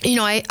you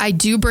know, I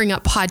do bring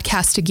up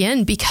podcast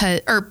again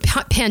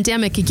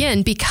pandemic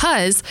again,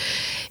 because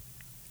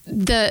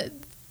the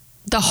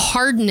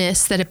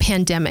hardness that a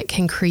pandemic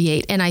can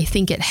create, and I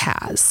think it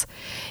has.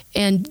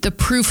 And the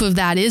proof of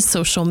that is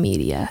social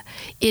media.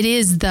 It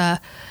is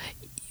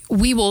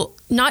we will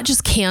not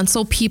just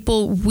cancel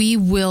people, we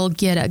will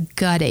get a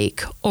gut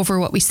ache over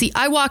what we see.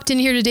 I walked in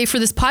here today for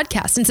this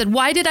podcast and said,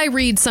 why did I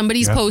read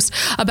somebody's post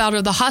about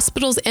are the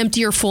hospitals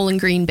empty or full in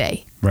Green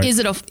Bay? Right. Is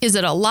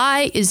it a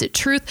lie? Is it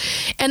truth?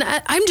 And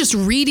I'm just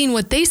reading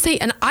what they say.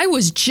 And I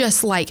was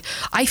just like,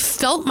 I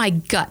felt my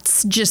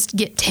guts just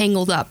get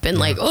tangled up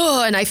and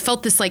and I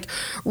felt this like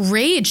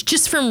rage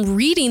just from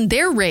reading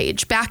their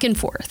rage back and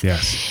forth.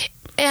 Yes.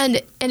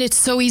 And it's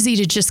so easy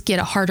to just get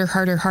a harder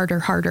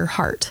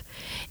heart.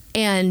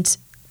 And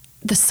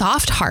the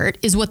soft heart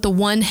is what the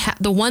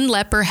one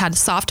leper had a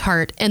soft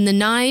heart, and the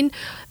 9,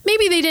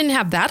 maybe they didn't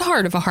have that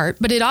hard of a heart,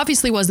 but it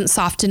obviously wasn't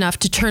soft enough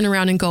to turn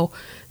around and go,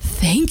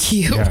 thank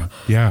you.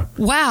 Yeah.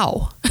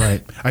 Wow.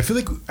 Right. I feel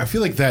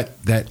like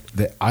that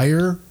the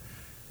ire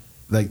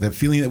like that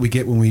feeling that we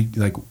get when we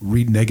like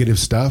read negative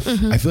stuff.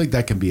 I feel like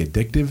that can be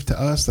addictive to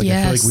us. Like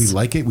I feel like we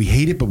like it, we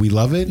hate it, but we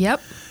love it.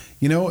 Yep.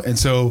 You know, and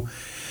so,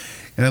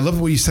 and I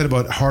love what you said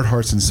about hard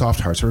hearts and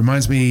soft hearts. It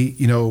reminds me,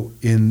 you know,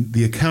 in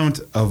the account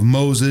of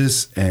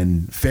Moses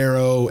and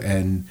Pharaoh,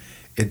 and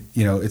it,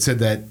 you know, it said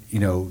that, you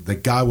know,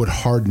 that God would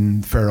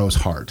harden Pharaoh's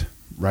heart,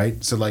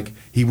 right? So like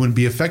he wouldn't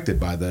be affected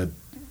by the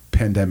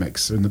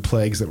pandemics and the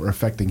plagues that were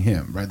affecting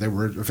him, right? That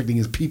were affecting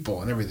his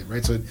people and everything,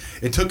 right? So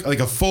it took like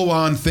a full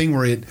on thing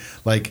where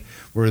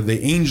the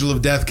angel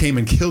of death came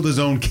and killed his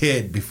own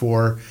kid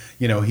before,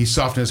 you know, he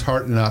softened his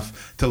heart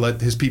enough to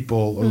let his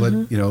people or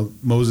let, you know,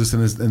 Moses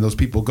and those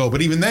people go.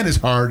 But even then his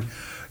heart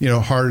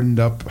hardened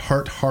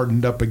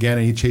up again,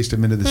 and he chased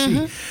him into the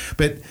sea.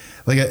 But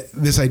like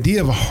this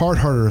idea of a hard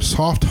heart or a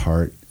soft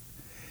heart,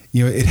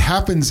 you know, it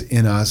happens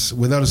in us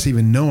without us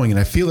even knowing. And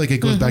I feel like it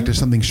goes back to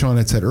something Sean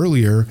had said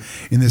earlier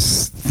in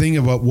this thing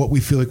about what we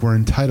feel like we're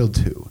entitled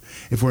to.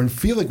 If we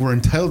feel like we're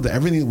entitled to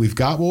everything that we've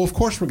got, well, of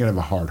course we're going to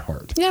have a hard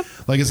heart. Yep.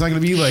 Like, it's not going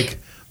to be like,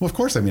 well, of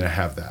course, I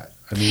have that.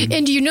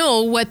 And you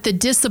know what the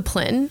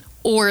discipline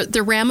or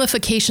the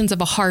ramifications of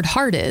a hard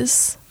heart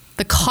is?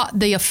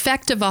 The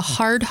effect of a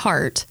hard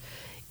heart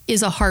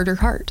is a harder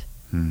heart.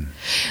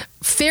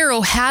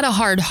 Pharaoh had a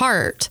hard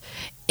heart,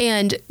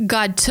 and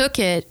God took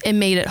it and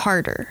made it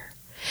harder.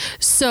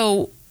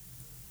 So,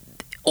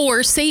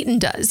 or Satan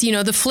does. You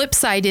know, the flip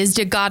side is,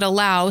 did God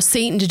allow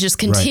Satan to just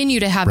continue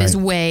to have his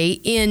way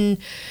in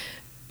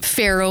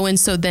Pharaoh, and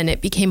so then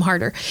it became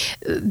harder?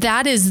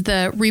 That is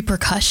the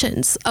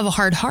repercussions of a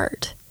hard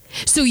heart.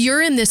 So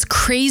you're in this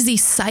crazy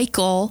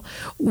cycle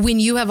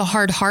when you have a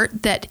hard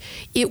heart that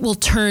it will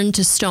turn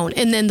to stone.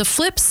 And then the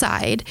flip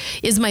side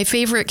is my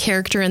favorite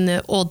character in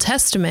the Old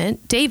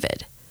Testament,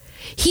 David.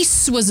 He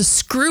was a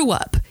screw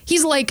up.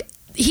 He's like,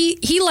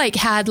 he like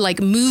had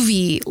like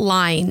movie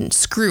line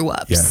screw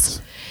ups.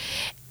 Yes.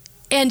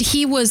 And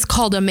he was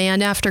called a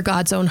man after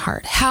God's own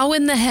heart. How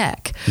in the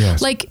heck?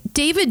 Yes. Like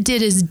David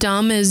did as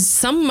dumb as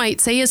some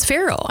might say as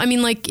Pharaoh. I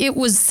mean, like it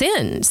was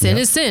sin. Sin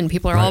is sin.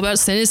 People are all about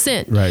sin is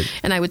sin. Right.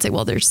 And I would say,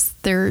 well,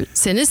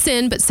 sin is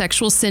sin, but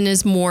sexual sin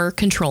is more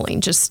controlling.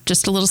 Just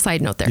a little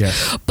side note there.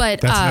 Yes. But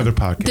that's another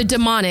podcast.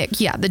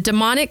 The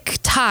demonic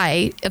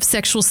tie of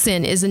sexual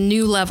sin is a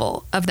new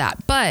level of that.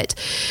 But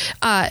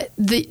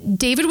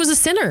David was a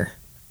sinner.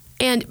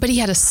 But he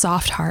had a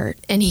soft heart,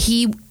 and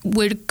he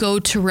would go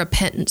to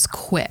repentance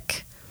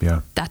quick.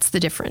 Yeah. That's the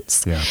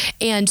difference. Yeah.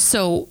 And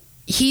so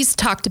he's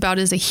talked about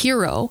as a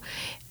hero,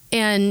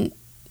 and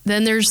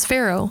then there's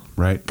Pharaoh.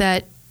 Right.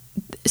 And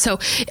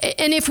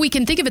if we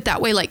can think of it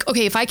that way, like,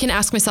 okay, if I can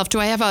ask myself, do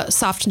I have a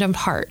softened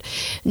heart?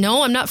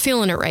 No, I'm not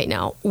feeling it right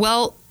now.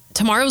 Well,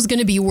 tomorrow's going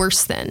to be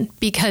worse then,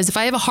 because if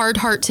I have a hard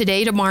heart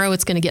today, tomorrow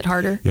it's going to get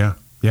harder. Yeah.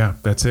 Yeah.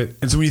 That's it.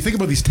 And so when you think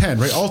about these 10,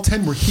 right, all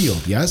 10 were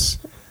healed. Yes.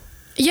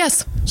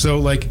 Yes. So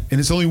like, and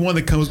it's only one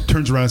that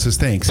turns around and says,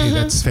 thanks. Hey,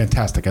 that's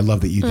fantastic. I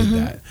love that you did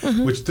that,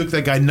 which took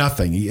that guy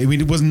nothing. I mean,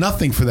 it was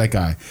nothing for that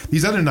guy.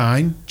 These other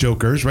 9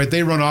 jokers, right?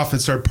 They run off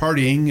and start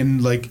partying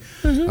and like,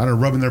 I don't know,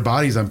 rubbing their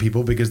bodies on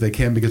people because they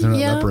can, because they're not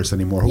leprous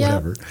anymore or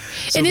whatever.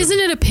 So and isn't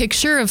it a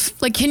picture of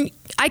like,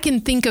 I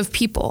can think of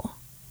people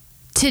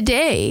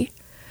today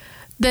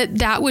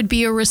that would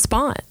be a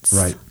response.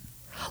 Right.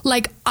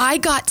 Like, I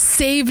got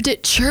saved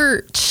at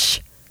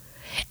church,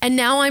 and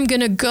now I'm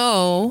going to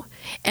go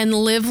and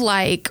live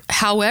like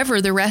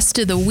however the rest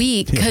of the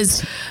week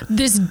because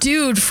this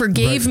dude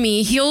forgave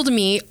me, healed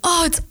me.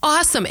 Oh, it's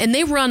awesome. And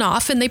they run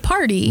off and they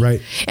party.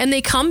 Right. And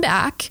they come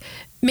back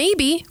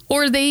maybe,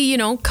 or they,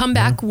 come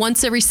back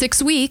once every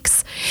 6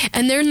 weeks.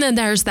 And then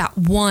there's that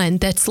one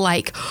that's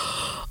like,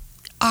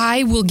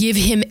 I will give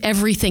him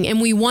everything. And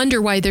we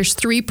wonder why there's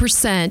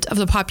 3% of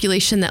the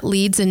population that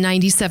leads and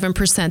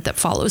 97% that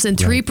follows, and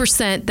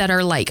 3% that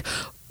are like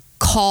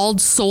called,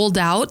 sold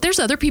out. There's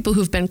other people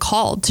who've been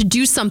called to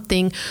do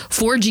something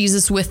for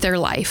Jesus with their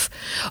life.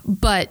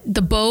 But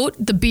the boat,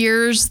 the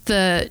beers,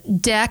 the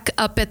deck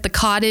up at the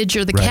cottage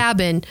or the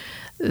cabin,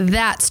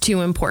 that's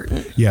too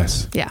important.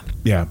 Yes. Yeah.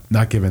 Yeah.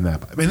 Not giving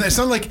that. I mean, it's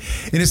not like,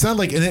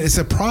 and it's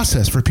a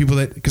process for people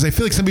because I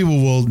feel like some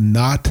people will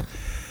not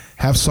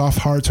have soft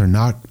hearts or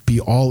not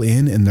be all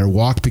in their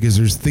walk because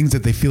there's things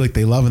that they feel like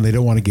they love and they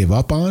don't want to give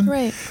up on.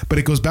 Right. But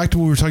it goes back to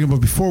what we were talking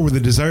about before, where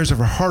the desires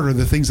of our heart are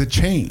the things that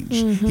change.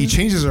 Mm-hmm. He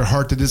changes our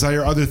heart to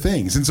desire other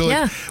things. And so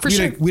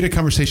we had a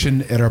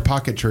conversation at our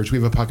Pocket Church.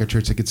 We have a Pocket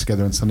Church that gets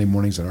together on Sunday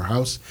mornings at our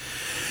house.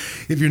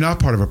 If you're not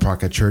part of a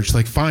Pocket Church,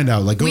 like find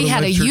out. Like go we to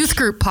had a church. youth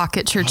group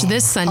Pocket Church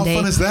this Sunday. How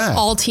fun is that?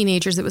 All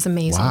teenagers. It was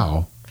amazing.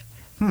 Wow.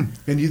 And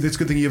it's a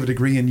good thing you have a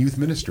degree in youth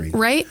ministry.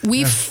 Right?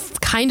 We've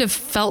kind of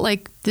felt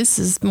like this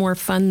is more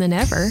fun than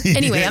ever.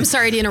 Anyway, I'm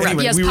sorry to interrupt.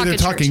 Anyway, yes, we were there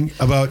talking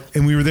about,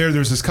 and we were there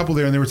was this couple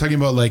there, and they were talking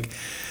about like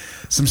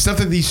some stuff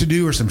that they used to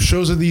do or some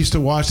shows that they used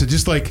to watch that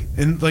just like,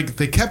 and like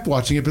they kept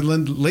watching it, but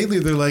then lately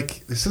they're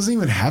like, this doesn't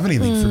even have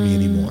anything for me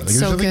anymore. Like,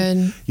 so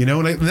good. You know,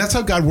 and that's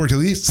how God worked. At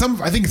least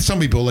I think some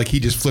people, like, he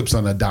just flips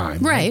on a dime.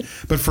 Right.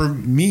 But for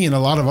me and a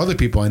lot of other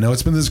people I know,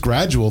 it's been this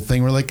gradual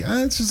thing where like,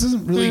 it just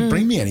doesn't really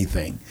bring me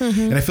anything.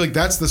 And I feel like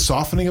that's the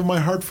softening of my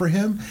heart for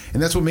him.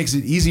 And that's what makes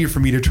it easier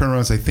for me to turn around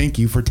and say, thank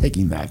you for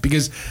taking that.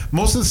 Because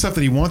most of the stuff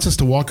that he wants us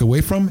to walk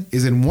away from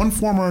is in one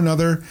form or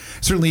another.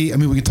 Certainly, I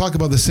mean, we can talk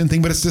about the sin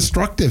thing, but it's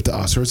destructive to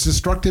us or it's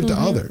destructive to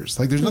others.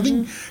 Like, there's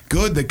nothing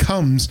good that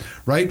comes,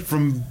 right,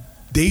 from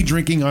day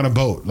drinking on a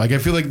boat. Like, I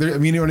feel like there, I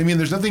mean, you know what I mean?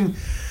 There's nothing,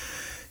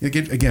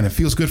 again, it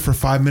feels good for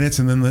 5 minutes,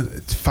 and then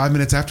 5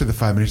 minutes after the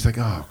 5 minutes, you're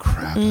like, oh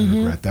crap, I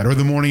regret that. Or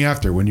the morning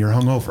after when you're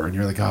hungover and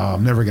you're like, oh,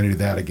 I'm never going to do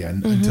that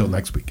again until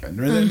next weekend.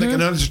 Or like,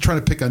 and I'm just trying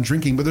to pick on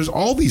drinking, but there's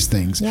all these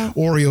things,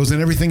 Oreos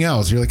and everything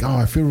else. You're like, oh,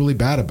 I feel really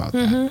bad about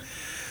that.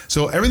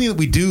 So everything that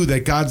we do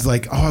that God's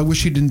like, oh, I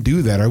wish you didn't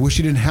do that. Or I wish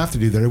you didn't have to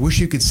do that. I wish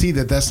you could see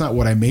that that's not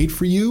what I made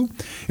for you.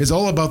 Is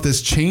all about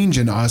this change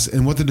in us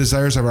and what the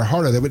desires of our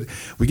heart are. That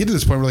we get to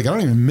this point where like, I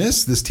don't even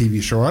miss this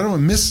TV show. Or I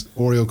don't miss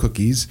Oreo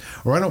cookies.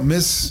 Or I don't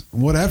miss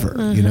whatever,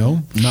 you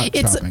know, not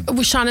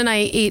shopping. Sean and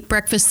I ate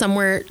breakfast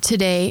somewhere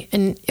today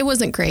and it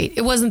wasn't great.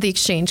 It wasn't the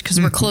Exchange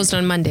because we're closed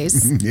on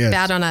Mondays. Yes.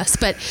 Bad on us.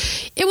 But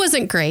it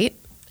wasn't great.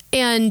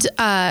 And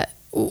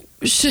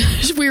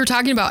we were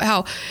talking about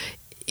how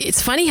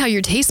it's funny how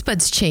your taste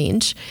buds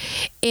change.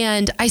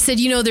 And I said,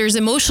 you know, there's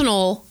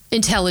emotional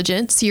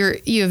intelligence. You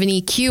have an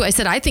EQ. I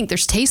said, I think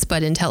there's taste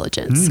bud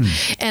intelligence.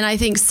 And I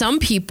think some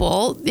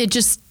people,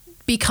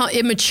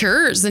 it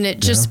matures and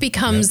it just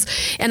becomes,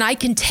 and I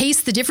can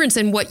taste the difference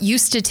in what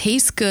used to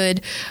taste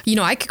good. You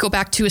know, I could go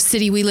back to a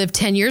city we lived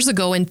 10 years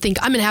ago and think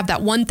I'm going to have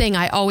that one thing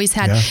I always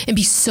had and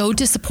be so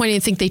disappointed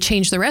and think they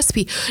changed the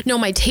recipe. No,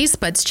 my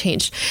taste buds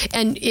changed.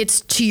 And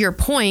it's to your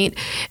point,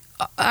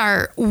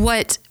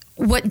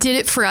 what did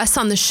it for us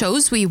on the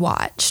shows we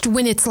watched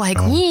when it's like,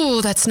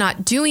 ooh, that's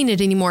not doing it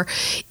anymore.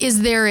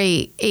 Is there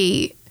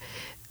a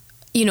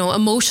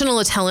emotional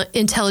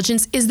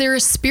intelligence? Is there a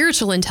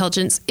spiritual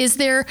intelligence? Is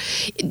there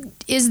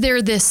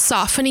this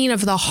softening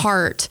of the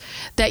heart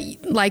that,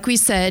 like we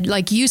said,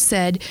 like you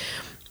said,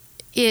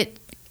 it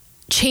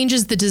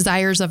changes the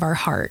desires of our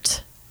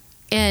heart?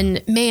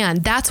 And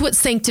man, that's what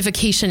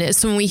sanctification is.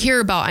 So when we hear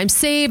about I'm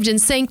saved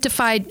and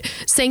sanctified,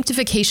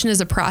 sanctification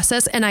is a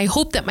process. And I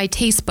hope that my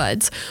taste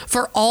buds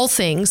for all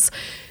things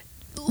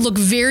look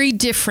very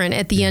different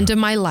at the end of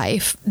my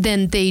life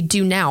than they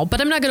do now.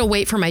 But I'm not going to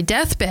wait for my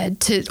deathbed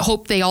to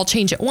hope they all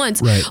change at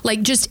once. Right.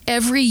 Like just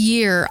every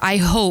year, I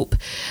hope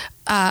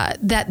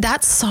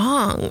that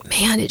song,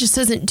 man, it just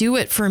doesn't do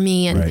it for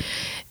me. And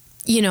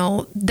you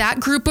know, that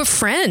group of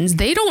friends,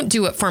 they don't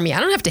do it for me. I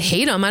don't have to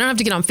hate them. I don't have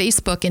to get on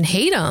Facebook and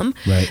hate them.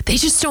 Right. They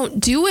just don't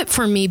do it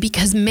for me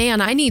because,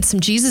 man, I need some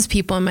Jesus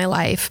people in my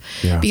life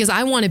because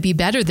I want to be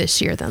better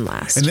this year than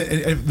last. And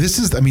this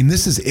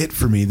is it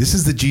for me. This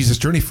is the Jesus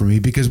journey for me,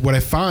 because what I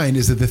find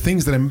is that the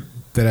things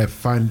that I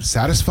find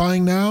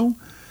satisfying now,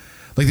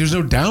 like there's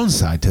no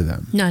downside to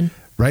them. None.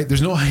 Right?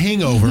 There's no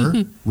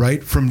hangover,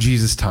 right, from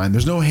Jesus' time.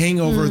 There's no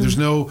hangover. There's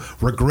no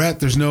regret.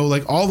 There's no,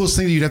 like, all those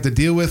things you'd have to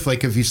deal with,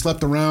 like if you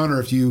slept around or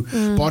if you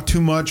bought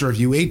too much or if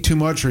you ate too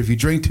much or if you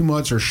drank too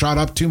much or shot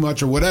up too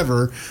much or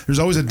whatever. There's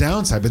always a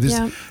downside. But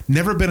there's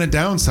never been a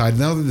downside.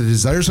 Now that the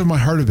desires of my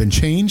heart have been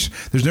changed,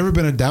 there's never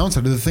been a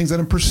downside to the things that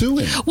I'm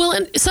pursuing. Well,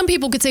 and some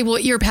people could say, well,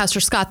 you're Pastor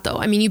Scott, though.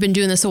 I mean, you've been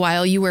doing this a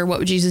while. You wear What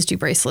Would Jesus Do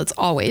bracelets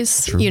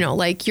always. True. You know,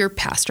 like you're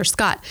Pastor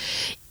Scott.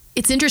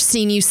 It's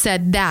interesting you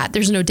said that.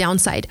 There's no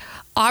downside.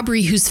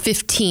 Aubrey, who's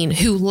 15,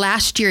 who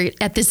last year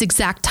at this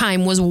exact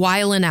time was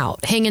wilding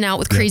out, hanging out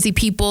with crazy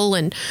people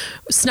and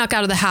snuck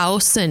out of the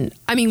house. And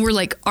I mean, we're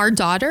like, our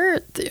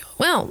daughter,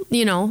 well,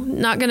 you know,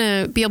 not going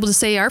to be able to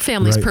say our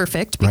family's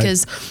perfect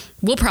because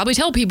we'll probably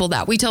tell people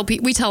that. We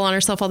tell on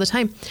ourselves all the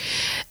time.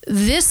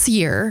 This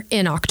year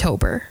in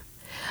October,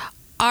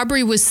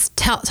 Aubrey was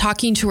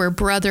talking to her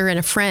brother and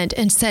a friend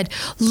and said,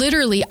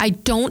 literally, I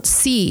don't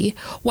see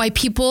why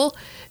people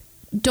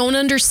don't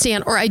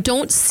understand, or I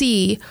don't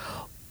see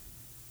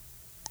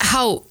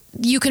how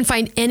you can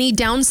find any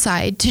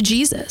downside to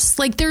Jesus.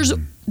 Like there's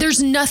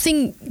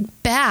nothing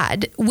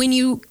bad when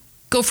you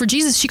go for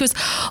Jesus. She goes,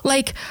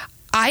 like,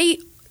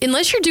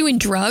 unless you're doing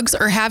drugs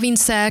or having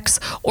sex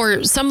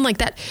or something like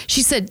that,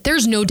 she said,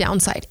 there's no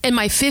downside. And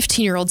my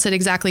 15-year-old said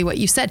exactly what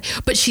you said,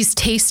 but she's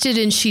tasted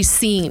and she's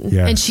seen,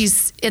 and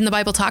and the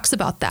Bible talks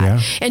about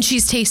that. And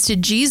she's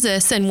tasted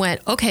Jesus and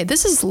went, okay,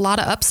 this is a lot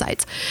of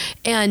upsides.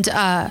 And,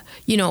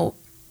 you know,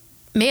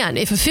 man,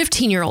 if a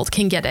 15-year-old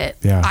can get it,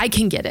 I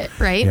can get it,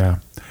 right? Yeah.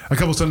 A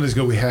couple Sundays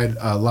ago, we had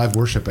live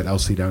worship at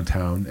LC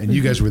downtown, and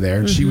you guys were there,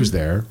 and she was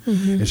there,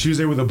 and she was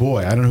there with a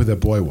boy. I don't know who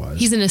that boy was.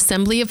 He's an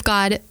Assembly of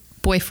God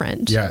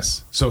boyfriend.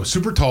 Yes. So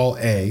super tall,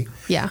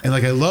 Yeah. And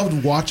like I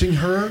loved watching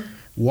her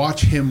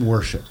watch him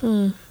worship.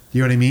 You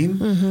know what I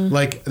mean?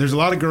 Like there's a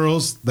lot of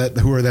girls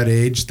who are that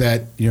age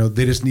that, you know,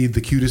 they just need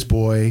the cutest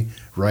boy,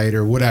 right,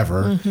 or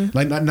whatever.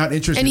 Like not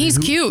interested. And he's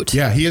cute.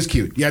 Yeah, he is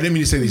cute. Yeah, I didn't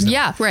mean to say these.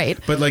 Yeah, right.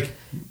 But like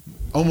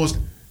almost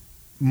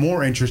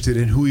more interested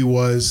in who he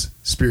was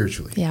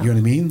spiritually. Yeah. You know what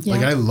I mean? Yeah.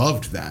 Like I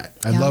loved that.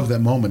 I loved that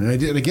moment. And I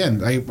did,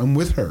 again, I'm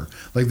with her.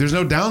 Like there's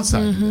no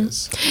downside to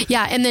this.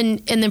 Yeah. And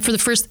then for the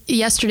first,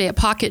 yesterday at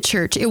Pocket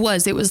Church, it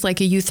was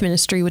like a youth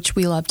ministry, which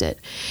we loved it.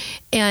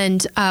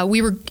 And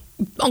we were,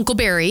 Uncle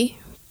Barry,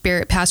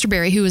 Pastor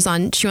Barry, who was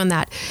on Chew on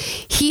That,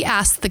 he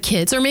asked the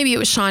kids, or maybe it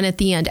was Sean at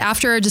the end,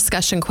 after our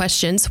discussion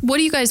questions, what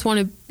do you guys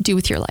want to do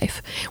with your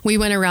life? We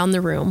went around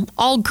the room,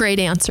 all great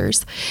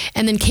answers.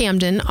 And then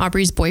Camden,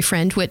 Aubrey's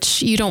boyfriend,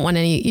 which you don't want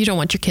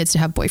your kids to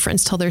have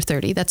boyfriends till they're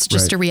 30. That's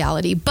just a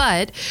reality.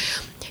 But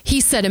he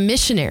said a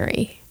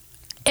missionary.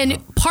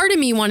 And part of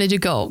me wanted to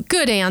go,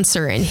 good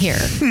answer in here.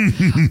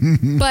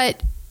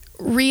 But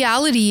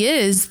reality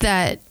is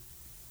that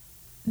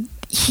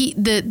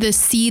the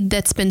seed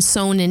that's been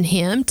sown in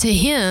him,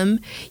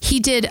 he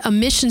did a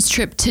missions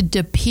trip to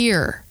De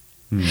Pere.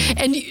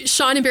 And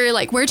Sean and Barry are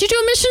like, where'd you do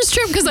a missions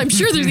trip? Because I'm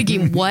sure they're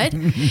thinking, what?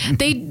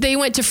 They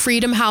went to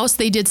Freedom House.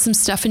 They did some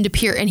stuff in De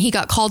Pere, and he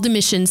got called to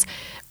missions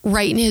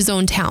right in his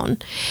own town.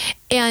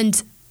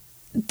 And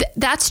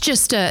that's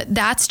just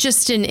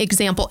an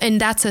example.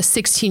 And that's a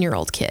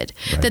 16-year-old kid.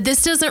 Right. That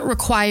this doesn't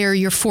require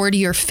you're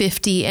 40 or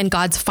 50 and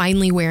God's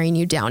finally wearing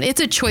you down.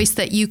 It's a choice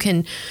that you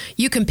can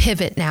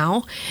pivot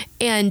now.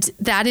 And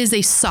that is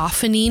a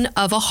softening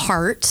of a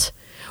heart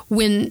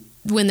when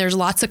there's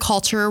lots of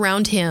culture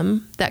around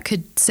him that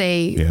could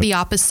say the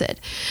opposite.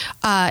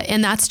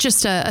 And that's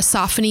just a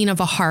softening of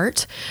a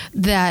heart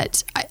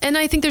and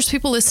I think there's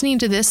people listening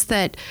to this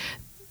that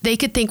they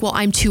could think, well,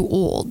 I'm too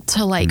old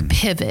to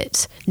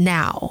pivot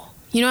now.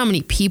 You know how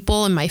many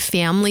people in my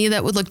family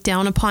that would look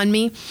down upon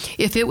me?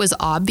 If it was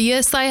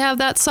obvious I have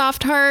that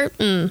soft heart,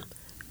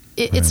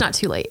 it's not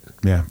too late.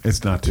 Yeah,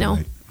 it's not too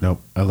late.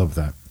 Nope, I love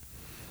that.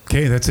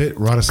 Okay, that's it.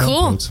 We're out of sound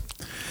quotes.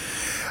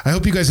 I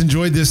hope you guys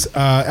enjoyed this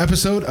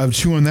episode of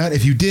Chew on That.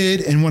 If you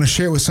did and want to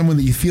share it with someone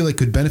that you feel like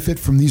could benefit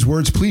from these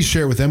words, please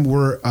share it with them.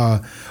 We're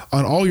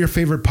on all your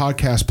favorite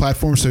podcast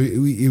platforms, so it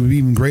would be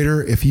even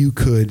greater if you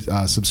could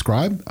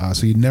subscribe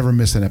so you'd never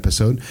miss an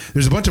episode.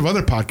 There's a bunch of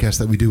other podcasts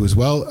that we do as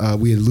well.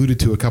 We alluded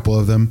to a couple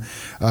of them,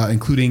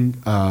 including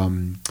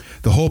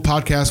the Whole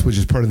Podcast, which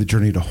is part of the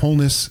Journey to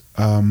Wholeness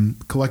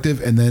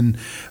collective, and then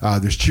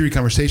there's Cheery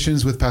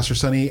Conversations with Pastor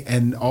Sonny,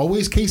 and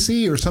always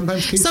Casey, or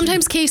sometimes Casey.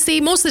 Sometimes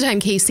Casey, most of the time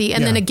Casey,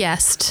 and then a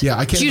guest. Yeah,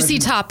 I can't juicy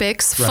imagine,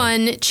 topics,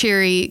 fun,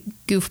 cheery,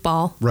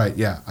 goofball. Right.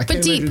 Yeah, I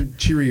can't imagine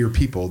cheerier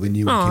people than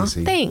you and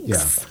Casey.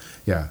 Thanks.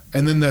 Yeah.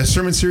 And then the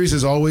sermon series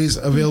is always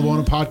available on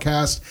a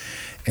podcast.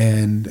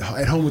 And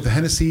At Home with the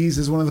Hennessy's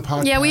is one of the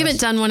podcasts. Yeah, we haven't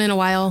done one in a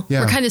while.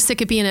 Yeah. We're kind of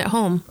sick of being at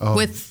home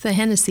with the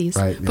Hennessy's.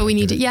 Right. But we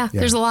need to,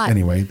 there's a lot.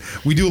 Anyway,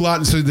 we do a lot.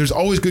 And so there's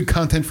always good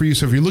content for you.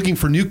 So if you're looking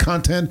for new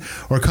content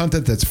or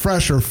content that's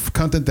fresh or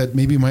content that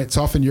maybe might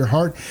soften your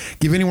heart,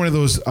 give any one of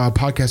those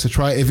podcasts a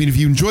try. If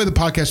you enjoy the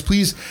podcast,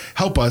 please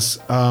help us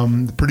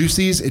produce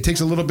these. It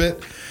takes a little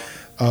bit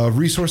of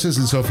resources,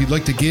 and so if you'd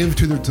like to give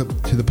to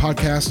the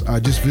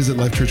podcast, just visit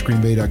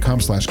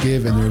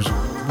lifechurchgreenbay.com/give, and there's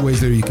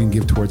ways there you can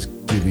give towards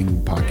giving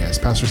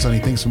podcast. Pastor Sonny,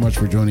 thanks so much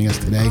for joining us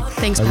today.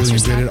 Thanks, I really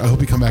enjoyed it. I hope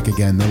you come back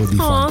again. That would be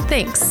fun.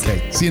 Thanks.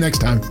 Okay, see you next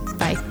time.